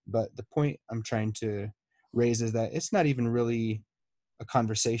 But the point I'm trying to raise is that it's not even really a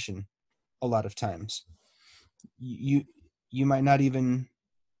conversation a lot of times. You might not even,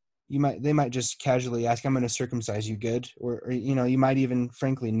 they might just casually ask, "I'm going to circumcise you, good?" Or you might even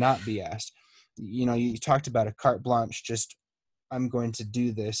frankly not be asked. You talked about a carte blanche, just, I'm going to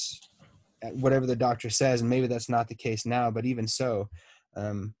do this, whatever the doctor says, and maybe that's not the case now, but even so,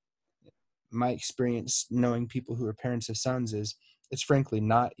 my experience knowing people who are parents of sons is it's frankly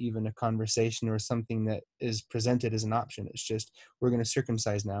not even a conversation or something that is presented as an option. It's just, we're going to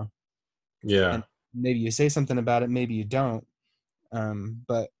circumcise now. Yeah. And maybe you say something about it, maybe you don't.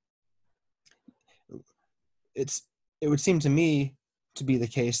 But it would seem to me to be the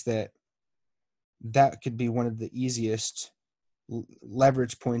case that could be one of the easiest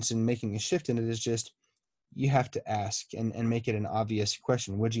leverage points in making a shift in it, is just, you have to ask and make it an obvious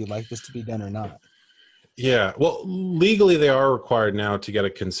question. Would you like this to be done or not? Yeah. Well, legally they are required now to get a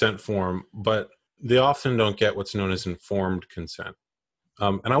consent form, but they often don't get what's known as informed consent.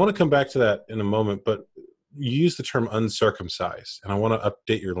 And I want to come back to that in a moment, but you use the term uncircumcised, and I want to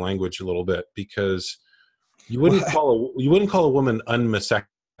update your language a little bit, because you wouldn't call a woman unmastectomy.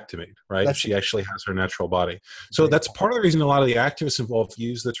 hysterectomied, right? If she actually has her natural body. So Right. that's part of the reason a lot of the activists involved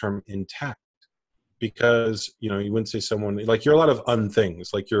use the term intact, because, you know, you wouldn't say someone, like, you're a lot of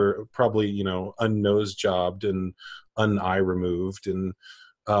things, like you're probably, you know, unnose jobbed and eye removed, and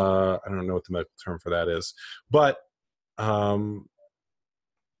I don't know what the medical term for that is, but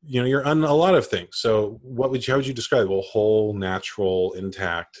you know, you're on a lot of things. So how would you describe it? Well, whole, natural,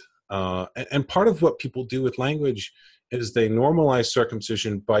 intact. And part of what people do with language is they normalize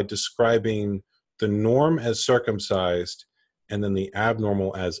circumcision by describing the norm as circumcised and then the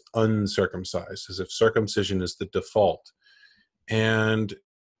abnormal as uncircumcised, as if circumcision is the default. And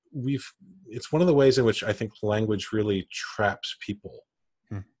it's one of the ways in which I think language really traps people.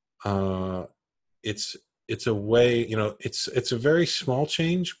 Uh, it's a way, you know, it's a very small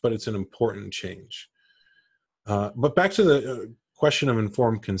change, but it's an important change. But back to the question of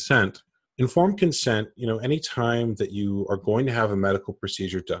informed consent. Informed consent, you know, any time that you are going to have a medical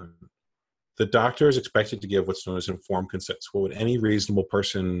procedure done, the doctor is expected to give what's known as informed consent. So what would any reasonable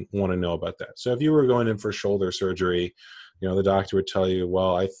person want to know about that? So if you were going in for shoulder surgery, you know, the doctor would tell you,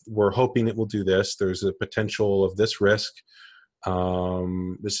 well, we're hoping it will do this. There's a potential of this risk.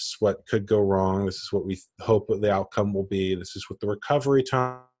 This is what could go wrong. This is what we hope the outcome will be. This is what the recovery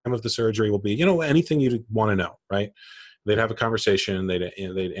time of the surgery will be. You know, anything you'd want to know, right? They'd have a conversation. They'd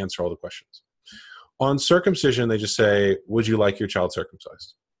answer all the questions. On circumcision, they just say, would you like your child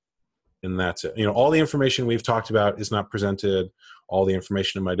circumcised? And that's it. You know, all the information we've talked about is not presented. All the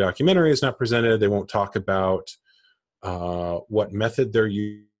information in my documentary is not presented. They won't talk about what method they're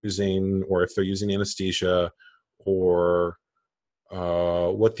using, or if they're using anesthesia, or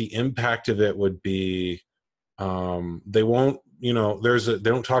what the impact of it would be. They won't, you know, they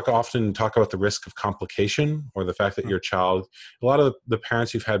don't often talk about the risk of complication, or the fact that your child, a lot of the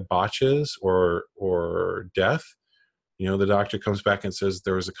parents who've had botches or death, you know, the doctor comes back and says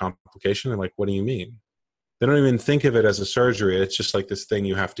there was a complication. They're like, what do you mean? They don't even think of it as a surgery. It's just like this thing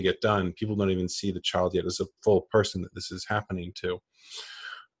you have to get done. People don't even see the child yet as a full person that this is happening to.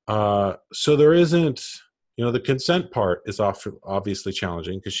 So there isn't, you know, the consent part is obviously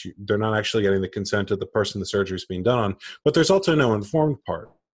challenging, because they're not actually getting the consent of the person the surgery is being done on, but there's also no informed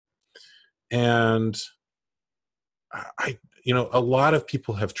part. And you know, a lot of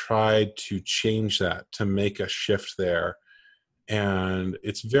people have tried to change that, to make a shift there. And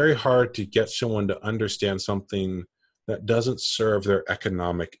it's very hard to get someone to understand something that doesn't serve their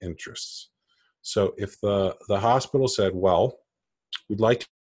economic interests. So if the hospital said, well, we'd like to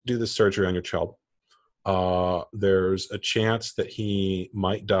do this surgery on your child, there's a chance that he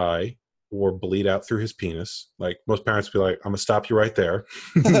might die or bleed out through his penis. Like, most parents would be like, I'm gonna stop you right there.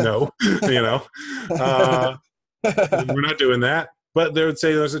 No, you know, we're not doing that. But they would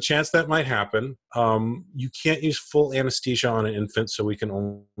say there's a chance that might happen. You can't use full anesthesia on an infant, so we can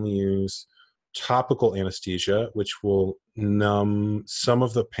only use topical anesthesia, which will numb some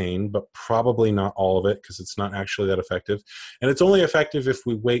of the pain, but probably not all of it, because it's not actually that effective. And it's only effective if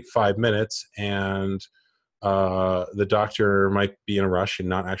we wait 5 minutes, and the doctor might be in a rush and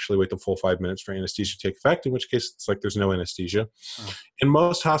not actually wait the full 5 minutes for anesthesia to take effect, in which case it's like there's no anesthesia. In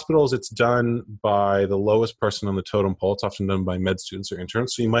most hospitals, it's done by the lowest person on the totem pole. It's often done by med students or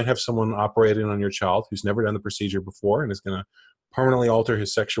interns. So you might have someone operating on your child who's never done the procedure before and is going to permanently alter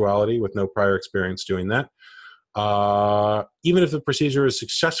his sexuality with no prior experience doing that. Even if the procedure is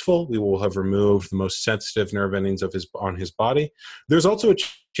successful, we will have removed the most sensitive nerve endings on his body. There's also a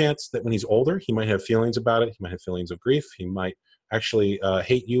chance that when he's older, he might have feelings about it. He might have feelings of grief. He might actually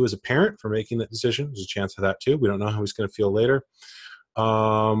hate you as a parent for making that decision. There's a chance of that too. We don't know how he's going to feel later.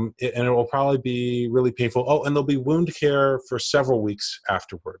 And it will probably be really painful. Oh, and there'll be wound care for several weeks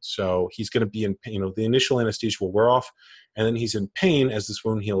afterwards. So he's going to be in pain. You know, the initial anesthesia will wear off, and then he's in pain as this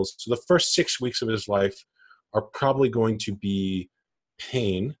wound heals. So the first 6 weeks of his life are probably going to be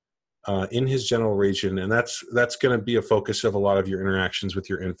pain in his genital region, and that's going to be a focus of a lot of your interactions with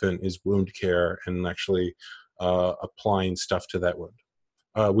your infant, is wound care and actually applying stuff to that wound.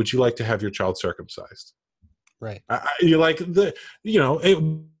 Would you like to have your child circumcised? Right. You like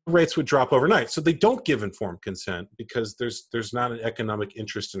rates would drop overnight. So they don't give informed consent because there's not an economic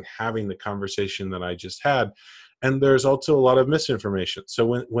interest in having the conversation that I just had. And there's also a lot of misinformation. So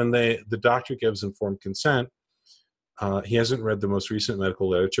when the doctor gives informed consent, he hasn't read the most recent medical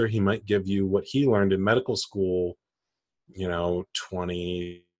literature. He might give you what he learned in medical school,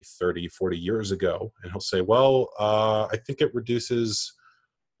 20, 30, 40 years ago. And he'll say, well, I think it reduces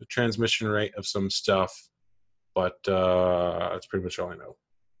the transmission rate of some stuff, but that's pretty much all I know.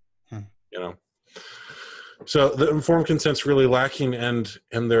 So the informed consent's really lacking, and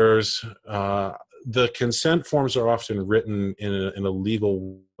there's the consent forms are often written in a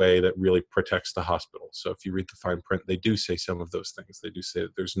legal way that really protects the hospital. So if you read the fine print, they do say some of those things. They do say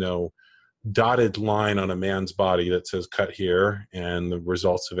that there's no dotted line on a man's body that says cut here, and the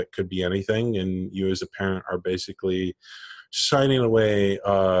results of it could be anything. And you as a parent are basically signing away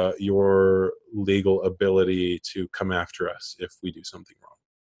your legal ability to come after us if we do something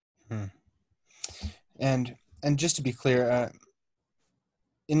wrong. And just to be clear,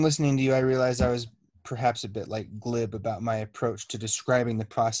 in listening to you, I realized I was perhaps a bit like glib about my approach to describing the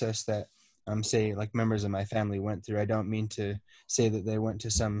process that, say, like members of my family went through. I don't mean to say that they went to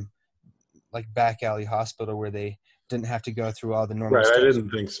some like back alley hospital where they didn't have to go through all the normal Right, steps. I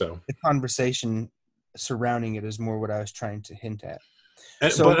didn't think so. The conversation surrounding it is more what I was trying to hint at.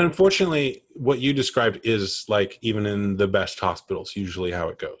 But unfortunately, what you described is like even in the best hospitals, usually how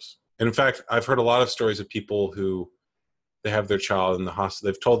it goes. And in fact, I've heard a lot of stories of people who they have their child in the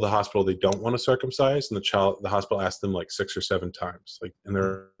hospital. They've told the hospital they don't want to circumcise, and the hospital asked them like 6 or 7 times. Like, and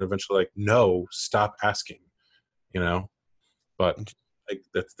they're eventually like, "No, stop asking," you know. But like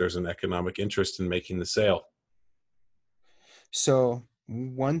there's an economic interest in making the sale. So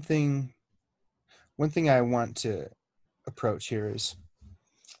one thing I want to approach here is,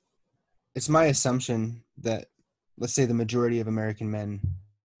 it's my assumption that, let's say, the majority of American men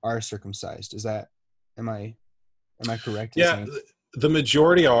are circumcised. Am I correct in saying? The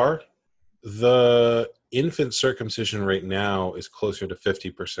majority are. The infant circumcision rate now is closer to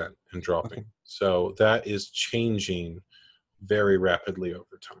 50% and dropping. Okay. So that is changing very rapidly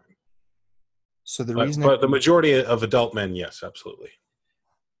over time. So the but the majority of adult men, yes, absolutely.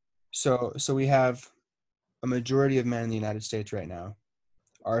 So we have a majority of men in the United States right now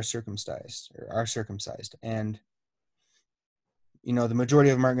are circumcised. And, you know, the majority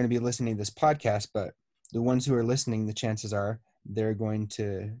of them aren't going to be listening to this podcast, but the ones who are listening, the chances are they're going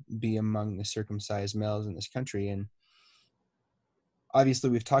to be among the circumcised males in this country. And obviously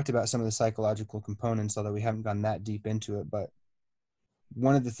we've talked about some of the psychological components, although we haven't gone that deep into it. But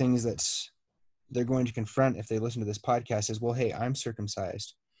one of the things that's they're going to confront if they listen to this podcast is, well, hey, I'm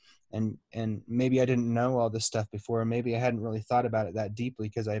circumcised. And maybe I didn't know all this stuff before. Maybe I hadn't really thought about it that deeply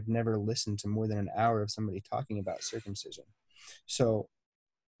because I've never listened to more than an hour of somebody talking about circumcision. So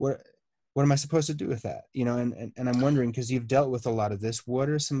what am I supposed to do with that? You know, and I'm wondering, because you've dealt with a lot of this, what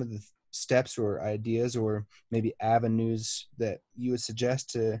are some of the steps or ideas or maybe avenues that you would suggest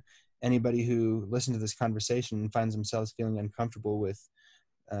to anybody who listens to this conversation and finds themselves feeling uncomfortable with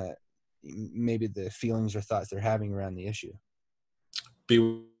maybe the feelings or thoughts they're having around the issue? Be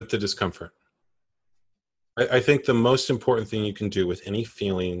with the discomfort. I think the most important thing you can do with any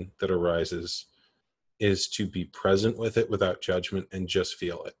feeling that arises is to be present with it without judgment and just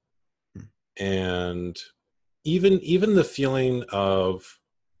feel it. And even the feeling of,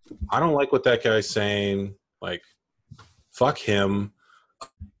 I don't like what that guy's saying, like, fuck him,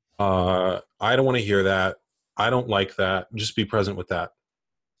 I don't want to hear that, I don't like that, just be present with that.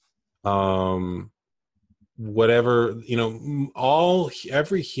 Whatever, you know,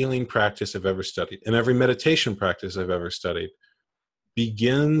 every healing practice I've ever studied and every meditation practice I've ever studied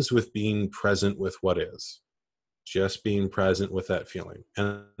begins with being present with what is, just being present with that feeling.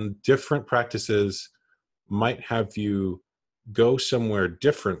 And different practices might have you go somewhere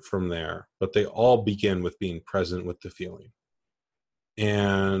different from there, but they all begin with being present with the feeling.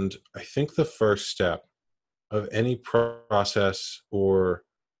 And I think the first step of any process or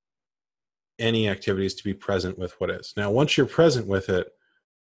any activity is to be present with what is. Now, once you're present with it,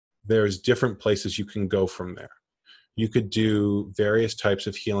 there's different places you can go from there. You could do various types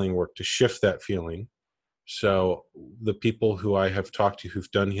of healing work to shift that feeling. So the people who I have talked to who've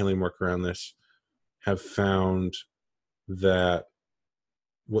done healing work around this have found that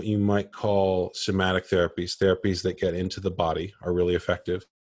what you might call somatic therapies that get into the body, are really effective.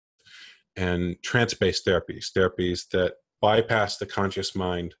 And trance-based therapies that bypass the conscious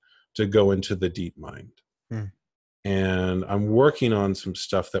mind to go into the deep mind. And I'm working on some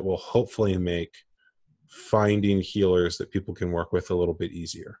stuff that will hopefully make finding healers that people can work with a little bit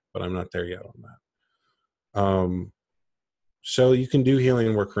easier, but I'm not there yet on that. So you can do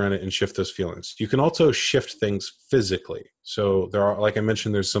healing work around it and shift those feelings. You can also shift things physically. So there are, like I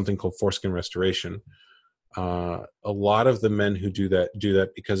mentioned, there's something called foreskin restoration. A lot of the men who do that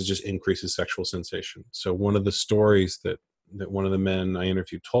because it just increases sexual sensation. So one of the stories that one of the men I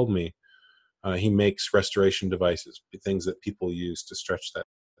interviewed told me, he makes restoration devices, things that people use to stretch that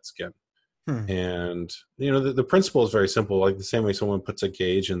skin. And, you know, the principle is very simple. Like the same way someone puts a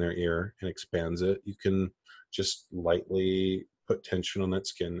gauge in their ear and expands it, you can just lightly put tension on that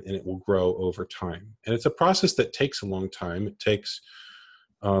skin and it will grow over time. And it's a process that takes a long time. It takes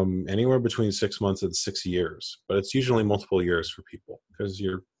anywhere between 6 months and 6 years, but it's usually multiple years for people because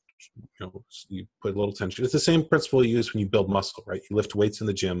you put a little tension. It's the same principle you use when you build muscle, right? You lift weights in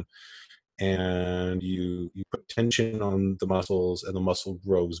the gym and you put tension on the muscles and the muscle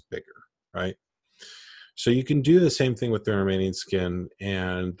grows bigger, right? So you can do the same thing with the remaining skin,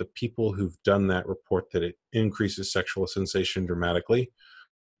 and the people who've done that report that it increases sexual sensation dramatically.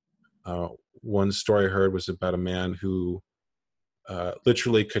 One story I heard was about a man who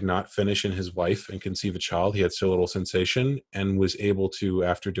literally could not finish in his wife and conceive a child. He had so little sensation and was able to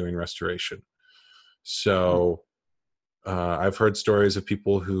after doing restoration. So I've heard stories of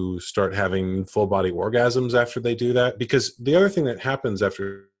people who start having full body orgasms after they do that, because the other thing that happens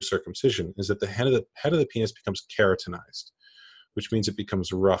after circumcision is that the head of the penis becomes keratinized, which means it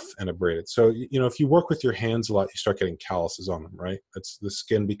becomes rough and abraded. So, if you work with your hands a lot, you start getting calluses on them, right? That's the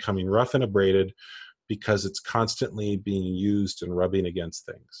skin becoming rough and abraded because it's constantly being used and rubbing against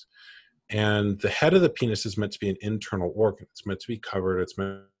things. And the head of the penis is meant to be an internal organ. It's meant to be covered. It's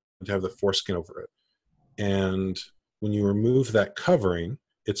meant to have the foreskin over it. And when you remove that covering,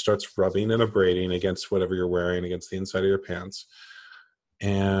 it starts rubbing and abrading against whatever you're wearing, against the inside of your pants.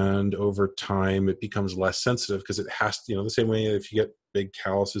 And over time, it becomes less sensitive because it has to, the same way if you get big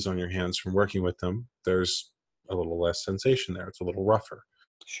calluses on your hands from working with them, there's a little less sensation there. It's a little rougher.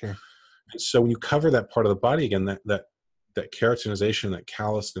 Sure. And so when you cover that part of the body again, that keratinization, that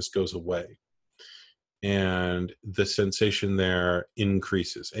callousness goes away. And the sensation there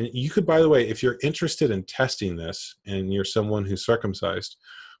increases. And you could, by the way, if you're interested in testing this and you're someone who's circumcised,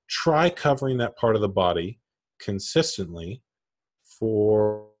 try covering that part of the body consistently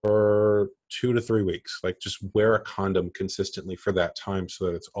for 2 to 3 weeks. Like, just wear a condom consistently for that time so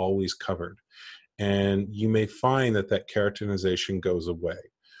that it's always covered. And you may find that keratinization goes away.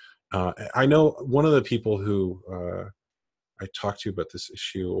 I know one of the people who I talked to about this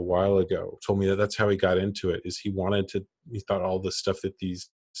issue a while ago told me that that's how he got into it. Is he thought all the stuff that these,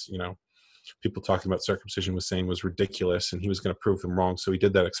 people talking about circumcision was saying was ridiculous, and he was going to prove them wrong. So he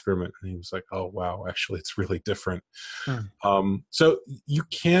did that experiment, and he was like, oh, wow, actually, it's really different. So you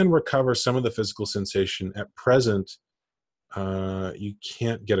can recover some of the physical sensation. At present, you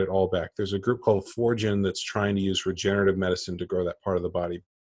can't get it all back. There's a group called Forgin that's trying to use regenerative medicine to grow that part of the body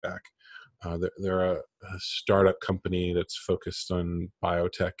back. They're a startup company that's focused on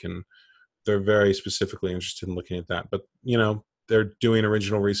biotech, and they're very specifically interested in looking at that. But, they're doing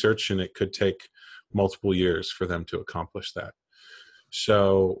original research, and it could take multiple years for them to accomplish that.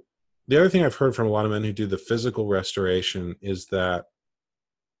 So the other thing I've heard from a lot of men who do the physical restoration is that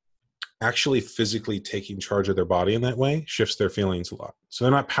actually physically taking charge of their body in that way shifts their feelings a lot. So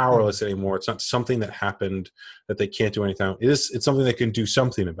they're not powerless anymore. It's not something that happened that they can't do anything. It's something they can do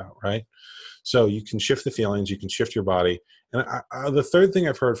something about, right? So you can shift the feelings, you can shift your body. And the third thing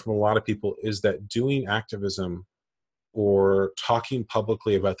I've heard from a lot of people is that doing activism or talking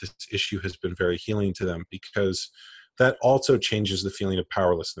publicly about this issue has been very healing to them, because that also changes the feeling of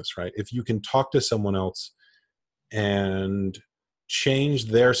powerlessness, right? If you can talk to someone else and change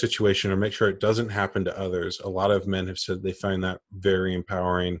their situation or make sure it doesn't happen to others, a lot of men have said they find that very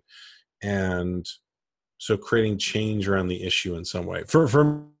empowering. And so creating change around the issue in some way.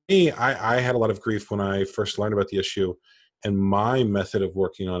 For me, I had a lot of grief when I first learned about the issue, and my method of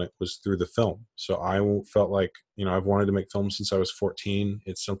working on it was through the film. So I felt like, I've wanted to make films since I was 14.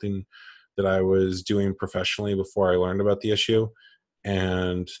 It's something that I was doing professionally before I learned about the issue.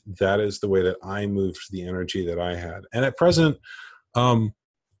 And that is the way that I moved the energy that I had. And at present, I'm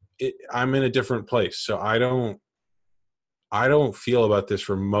in a different place. So I don't feel about this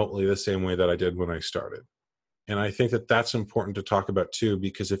remotely the same way that I did when I started. And I think that that's important to talk about too,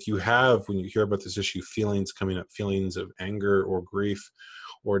 because if you have, when you hear about this issue, feelings coming up, feelings of anger or grief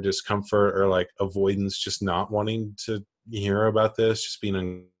or discomfort or like avoidance, just not wanting to hear about this, just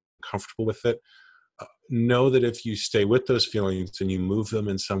being uncomfortable with it, know that if you stay with those feelings and you move them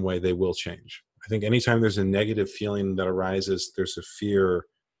in some way, they will change. I think anytime there's a negative feeling that arises, there's a fear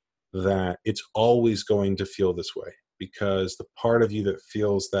that it's always going to feel this way, because the part of you that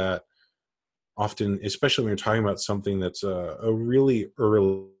feels that often, especially when you're talking about something that's a really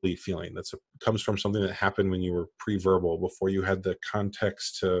early feeling, comes from something that happened when you were pre-verbal, before you had the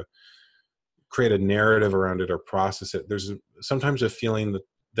context to create a narrative around it or process it. There's sometimes a feeling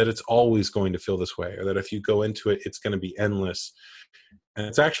that it's always going to feel this way, or that if you go into it, it's going to be endless. And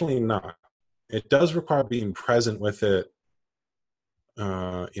it's actually not. It does require being present with it,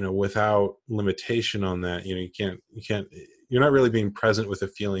 without limitation on that. You're not really being present with a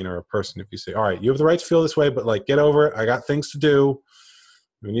feeling or a person if you say, all right, you have the right to feel this way, but like, get over it. I got things to do.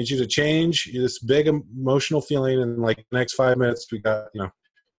 We need you to change this big emotional feeling in like the next 5 minutes. We got,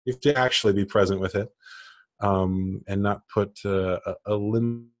 You have to actually be present with it, and not put a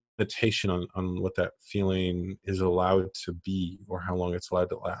limitation on what that feeling is allowed to be or how long it's allowed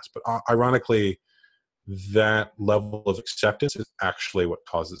to last. But ironically, that level of acceptance is actually what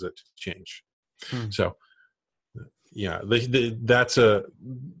causes it to change. Hmm. So, yeah, that's a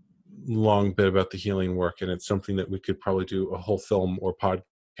long bit about the healing work, and it's something that we could probably do a whole film or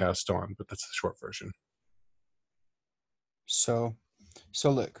podcast on, but that's the short version. So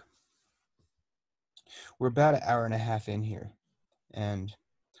look, we're about an hour and a half in here, and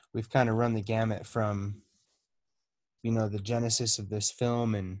we've kind of run the gamut from, the genesis of this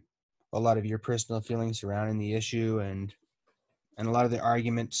film and a lot of your personal feelings surrounding the issue, and a lot of the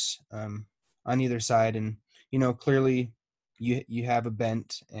arguments on either side. And clearly you have a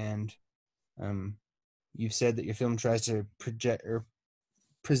bent, and you've said that your film tries to project or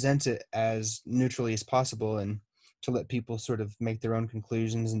present it as neutrally as possible, and to let people sort of make their own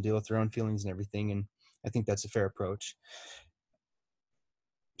conclusions and deal with their own feelings and everything. And I think that's a fair approach.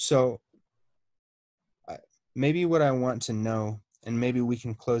 So maybe what I want to know, and maybe we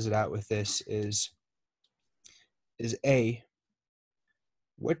can close it out with this, is A,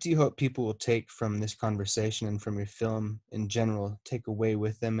 what do you hope people will take from this conversation and from your film in general, take away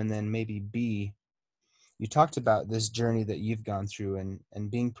with them? And then maybe B, you talked about this journey that you've gone through, and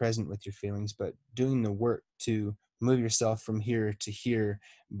being present with your feelings, but doing the work to move yourself from here to here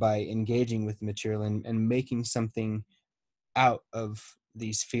by engaging with the material, and making something out of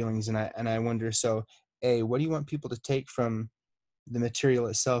these feelings. And I wonder, so A, what do you want people to take from the material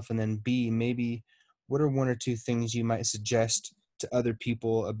itself? And then B, maybe what are one or two things you might suggest to other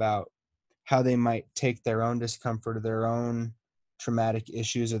people about how they might take their own discomfort or their own traumatic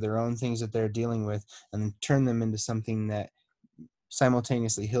issues or their own things that they're dealing with, and turn them into something that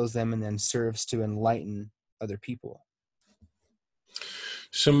simultaneously heals them and then serves to enlighten other people?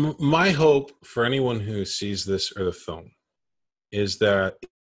 So my hope for anyone who sees this or the film is that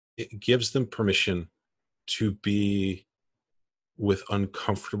it gives them permission to be with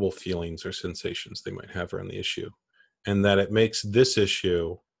uncomfortable feelings or sensations they might have around the issue, and that it makes this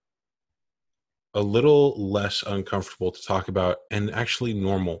issue a little less uncomfortable to talk about and actually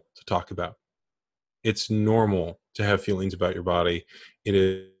normal to talk about. It's normal to have feelings about your body. It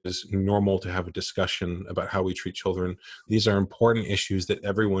is normal to have a discussion about how we treat children. These are important issues that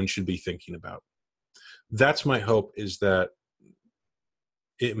everyone should be thinking about. That's my hope, is that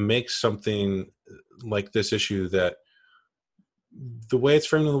it makes something like this issue that the way it's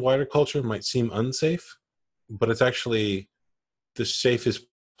framed in the wider culture might seem unsafe, but it's actually the safest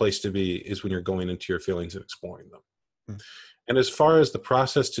place to be is when you're going into your feelings and exploring them. Hmm. And as far as the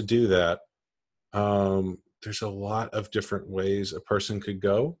process to do that, there's a lot of different ways a person could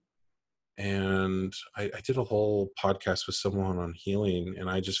go. And I did a whole podcast with someone on healing, and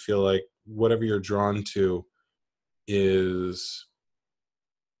I just feel like whatever you're drawn to is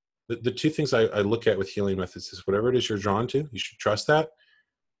the two things I look at with healing methods is whatever it is you're drawn to, you should trust that.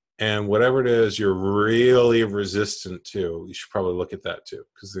 And whatever it is you're really resistant to, you should probably look at that too,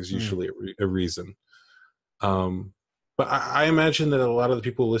 because there's usually a reason. But I imagine that a lot of the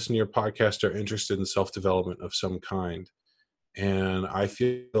people who listen to your podcast are interested in self-development of some kind. And I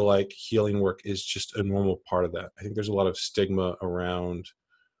feel like healing work is just a normal part of that. I think there's a lot of stigma around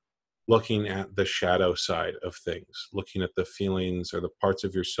looking at the shadow side of things, looking at the feelings or the parts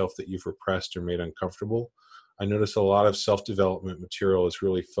of yourself that you've repressed or made uncomfortable. I notice a lot of self-development material is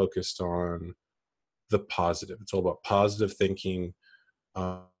really focused on the positive. It's all about positive thinking,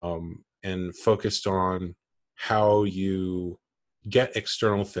 and focused on how you get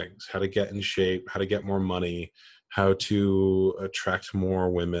external things, how to get in shape, how to get more money, how to attract more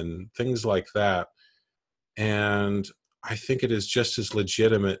women, things like that. And I think it is just as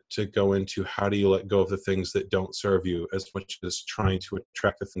legitimate to go into how do you let go of the things that don't serve you as much as trying to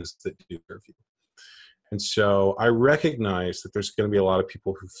attract the things that do serve you. And so I recognize that there's going to be a lot of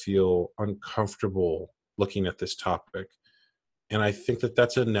people who feel uncomfortable looking at this topic. And I think that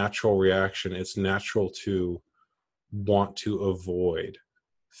that's a natural reaction. It's natural to want to avoid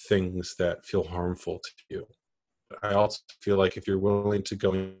things that feel harmful to you. I also feel like if you're willing to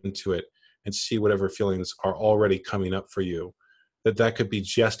go into it and see whatever feelings are already coming up for you, that could be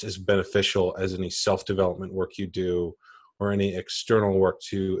just as beneficial as any self-development work you do or any external work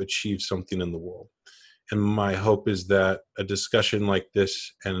to achieve something in the world. And my hope is that a discussion like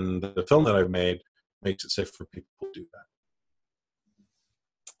this and the film that I've made makes it safe for people to do that.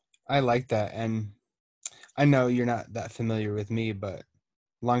 I like that. And I know you're not that familiar with me, but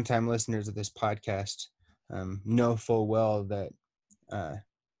longtime listeners of this podcast know full well that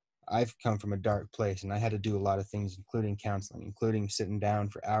I've come from a dark place, and I had to do a lot of things, including counseling, including sitting down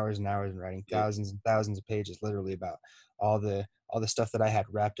for hours and hours and writing Yeah. thousands and thousands of pages, literally about all the stuff that I had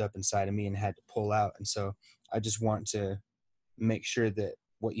wrapped up inside of me and had to pull out. And so I just want to make sure that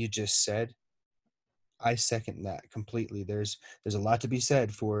what you just said, I second that completely. There's a lot to be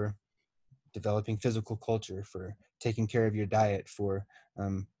said for developing physical culture, for taking care of your diet, for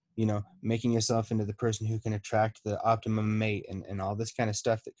making yourself into the person who can attract the optimum mate, and all this kind of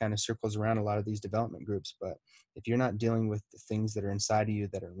stuff that kind of circles around a lot of these development groups. But if you're not dealing with the things that are inside of you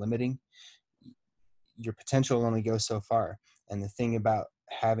that are limiting, your potential will only go so far. And the thing about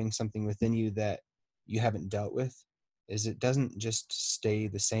having something within you that you haven't dealt with is it doesn't just stay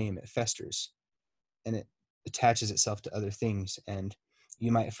the same, it festers and it attaches itself to other things. And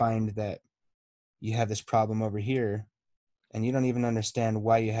you might find that you have this problem over here and you don't even understand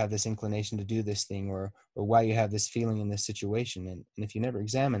why you have this inclination to do this thing, or why you have this feeling in this situation. And if you never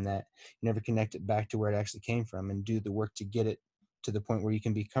examine that, you never connect it back to where it actually came from and do the work to get it to the point where you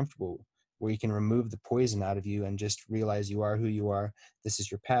can be comfortable, where you can remove the poison out of you and just realize you are who you are. This is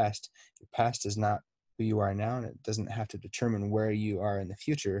your past. Your past is not who you are now, and it doesn't have to determine where you are in the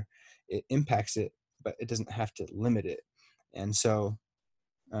future. It impacts it, but it doesn't have to limit it. And so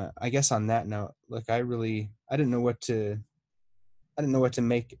I guess on that note, look, I didn't know what to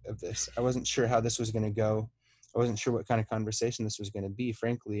make of this. I wasn't sure how this was going to go. I wasn't sure what kind of conversation this was going to be,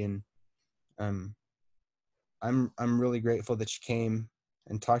 frankly. And um, I'm really grateful that you came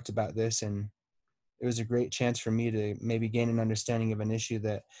and talked about this. And it was a great chance for me to maybe gain an understanding of an issue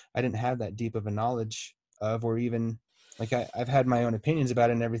that I didn't have that deep of a knowledge of, or even like I've had my own opinions about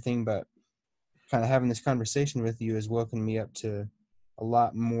it and everything, but kind of having this conversation with you has woken me up to a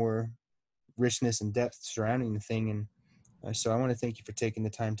lot more richness and depth surrounding the thing. And so I want to thank you for taking the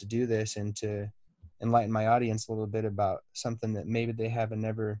time to do this and to enlighten my audience a little bit about something that maybe they haven't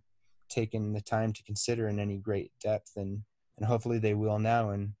ever taken the time to consider in any great depth. And hopefully they will now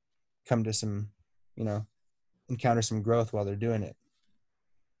and come to some, encounter some growth while they're doing it.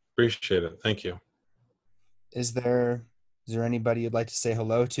 Appreciate it. Thank you. Is there anybody you'd like to say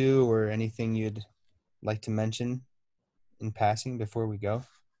hello to, or anything you'd like to mention in passing before we go?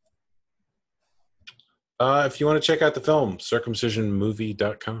 If you want to check out the film,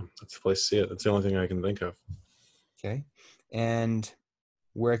 circumcisionmovie.com. That's the place to see it. That's the only thing I can think of. Okay. And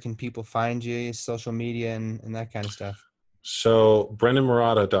where can people find you, social media and that kind of stuff? So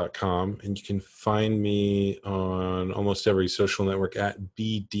BrendonMarotta.com, and you can find me on almost every social network at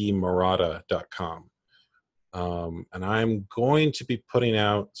bdmarotta.com. And I'm going to be putting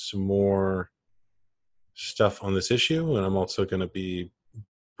out some more stuff on this issue, and I'm also going to be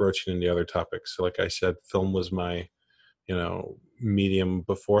broaching into other topics. So like I said, film was my, medium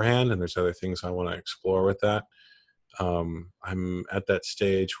beforehand, and there's other things I want to explore with that. I'm at that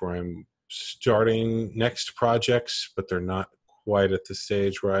stage where I'm starting next projects, but they're not quite at the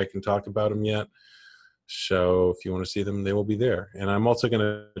stage where I can talk about them yet. So if you want to see them, they will be there. And I'm also going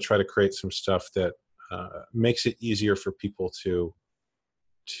to try to create some stuff that makes it easier for people to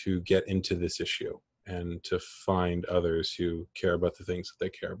get into this issue and to find others who care about the things that they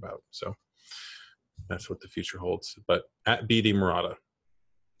care about. So that's what the future holds. But at BD Marotta.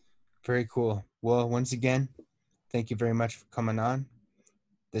 Very cool. Well, once again, thank you very much for coming on.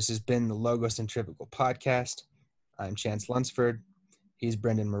 This has been the Logocentrifugal podcast. I'm Chance Lunsford. He's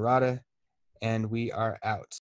Brendon Marotta, and we are out.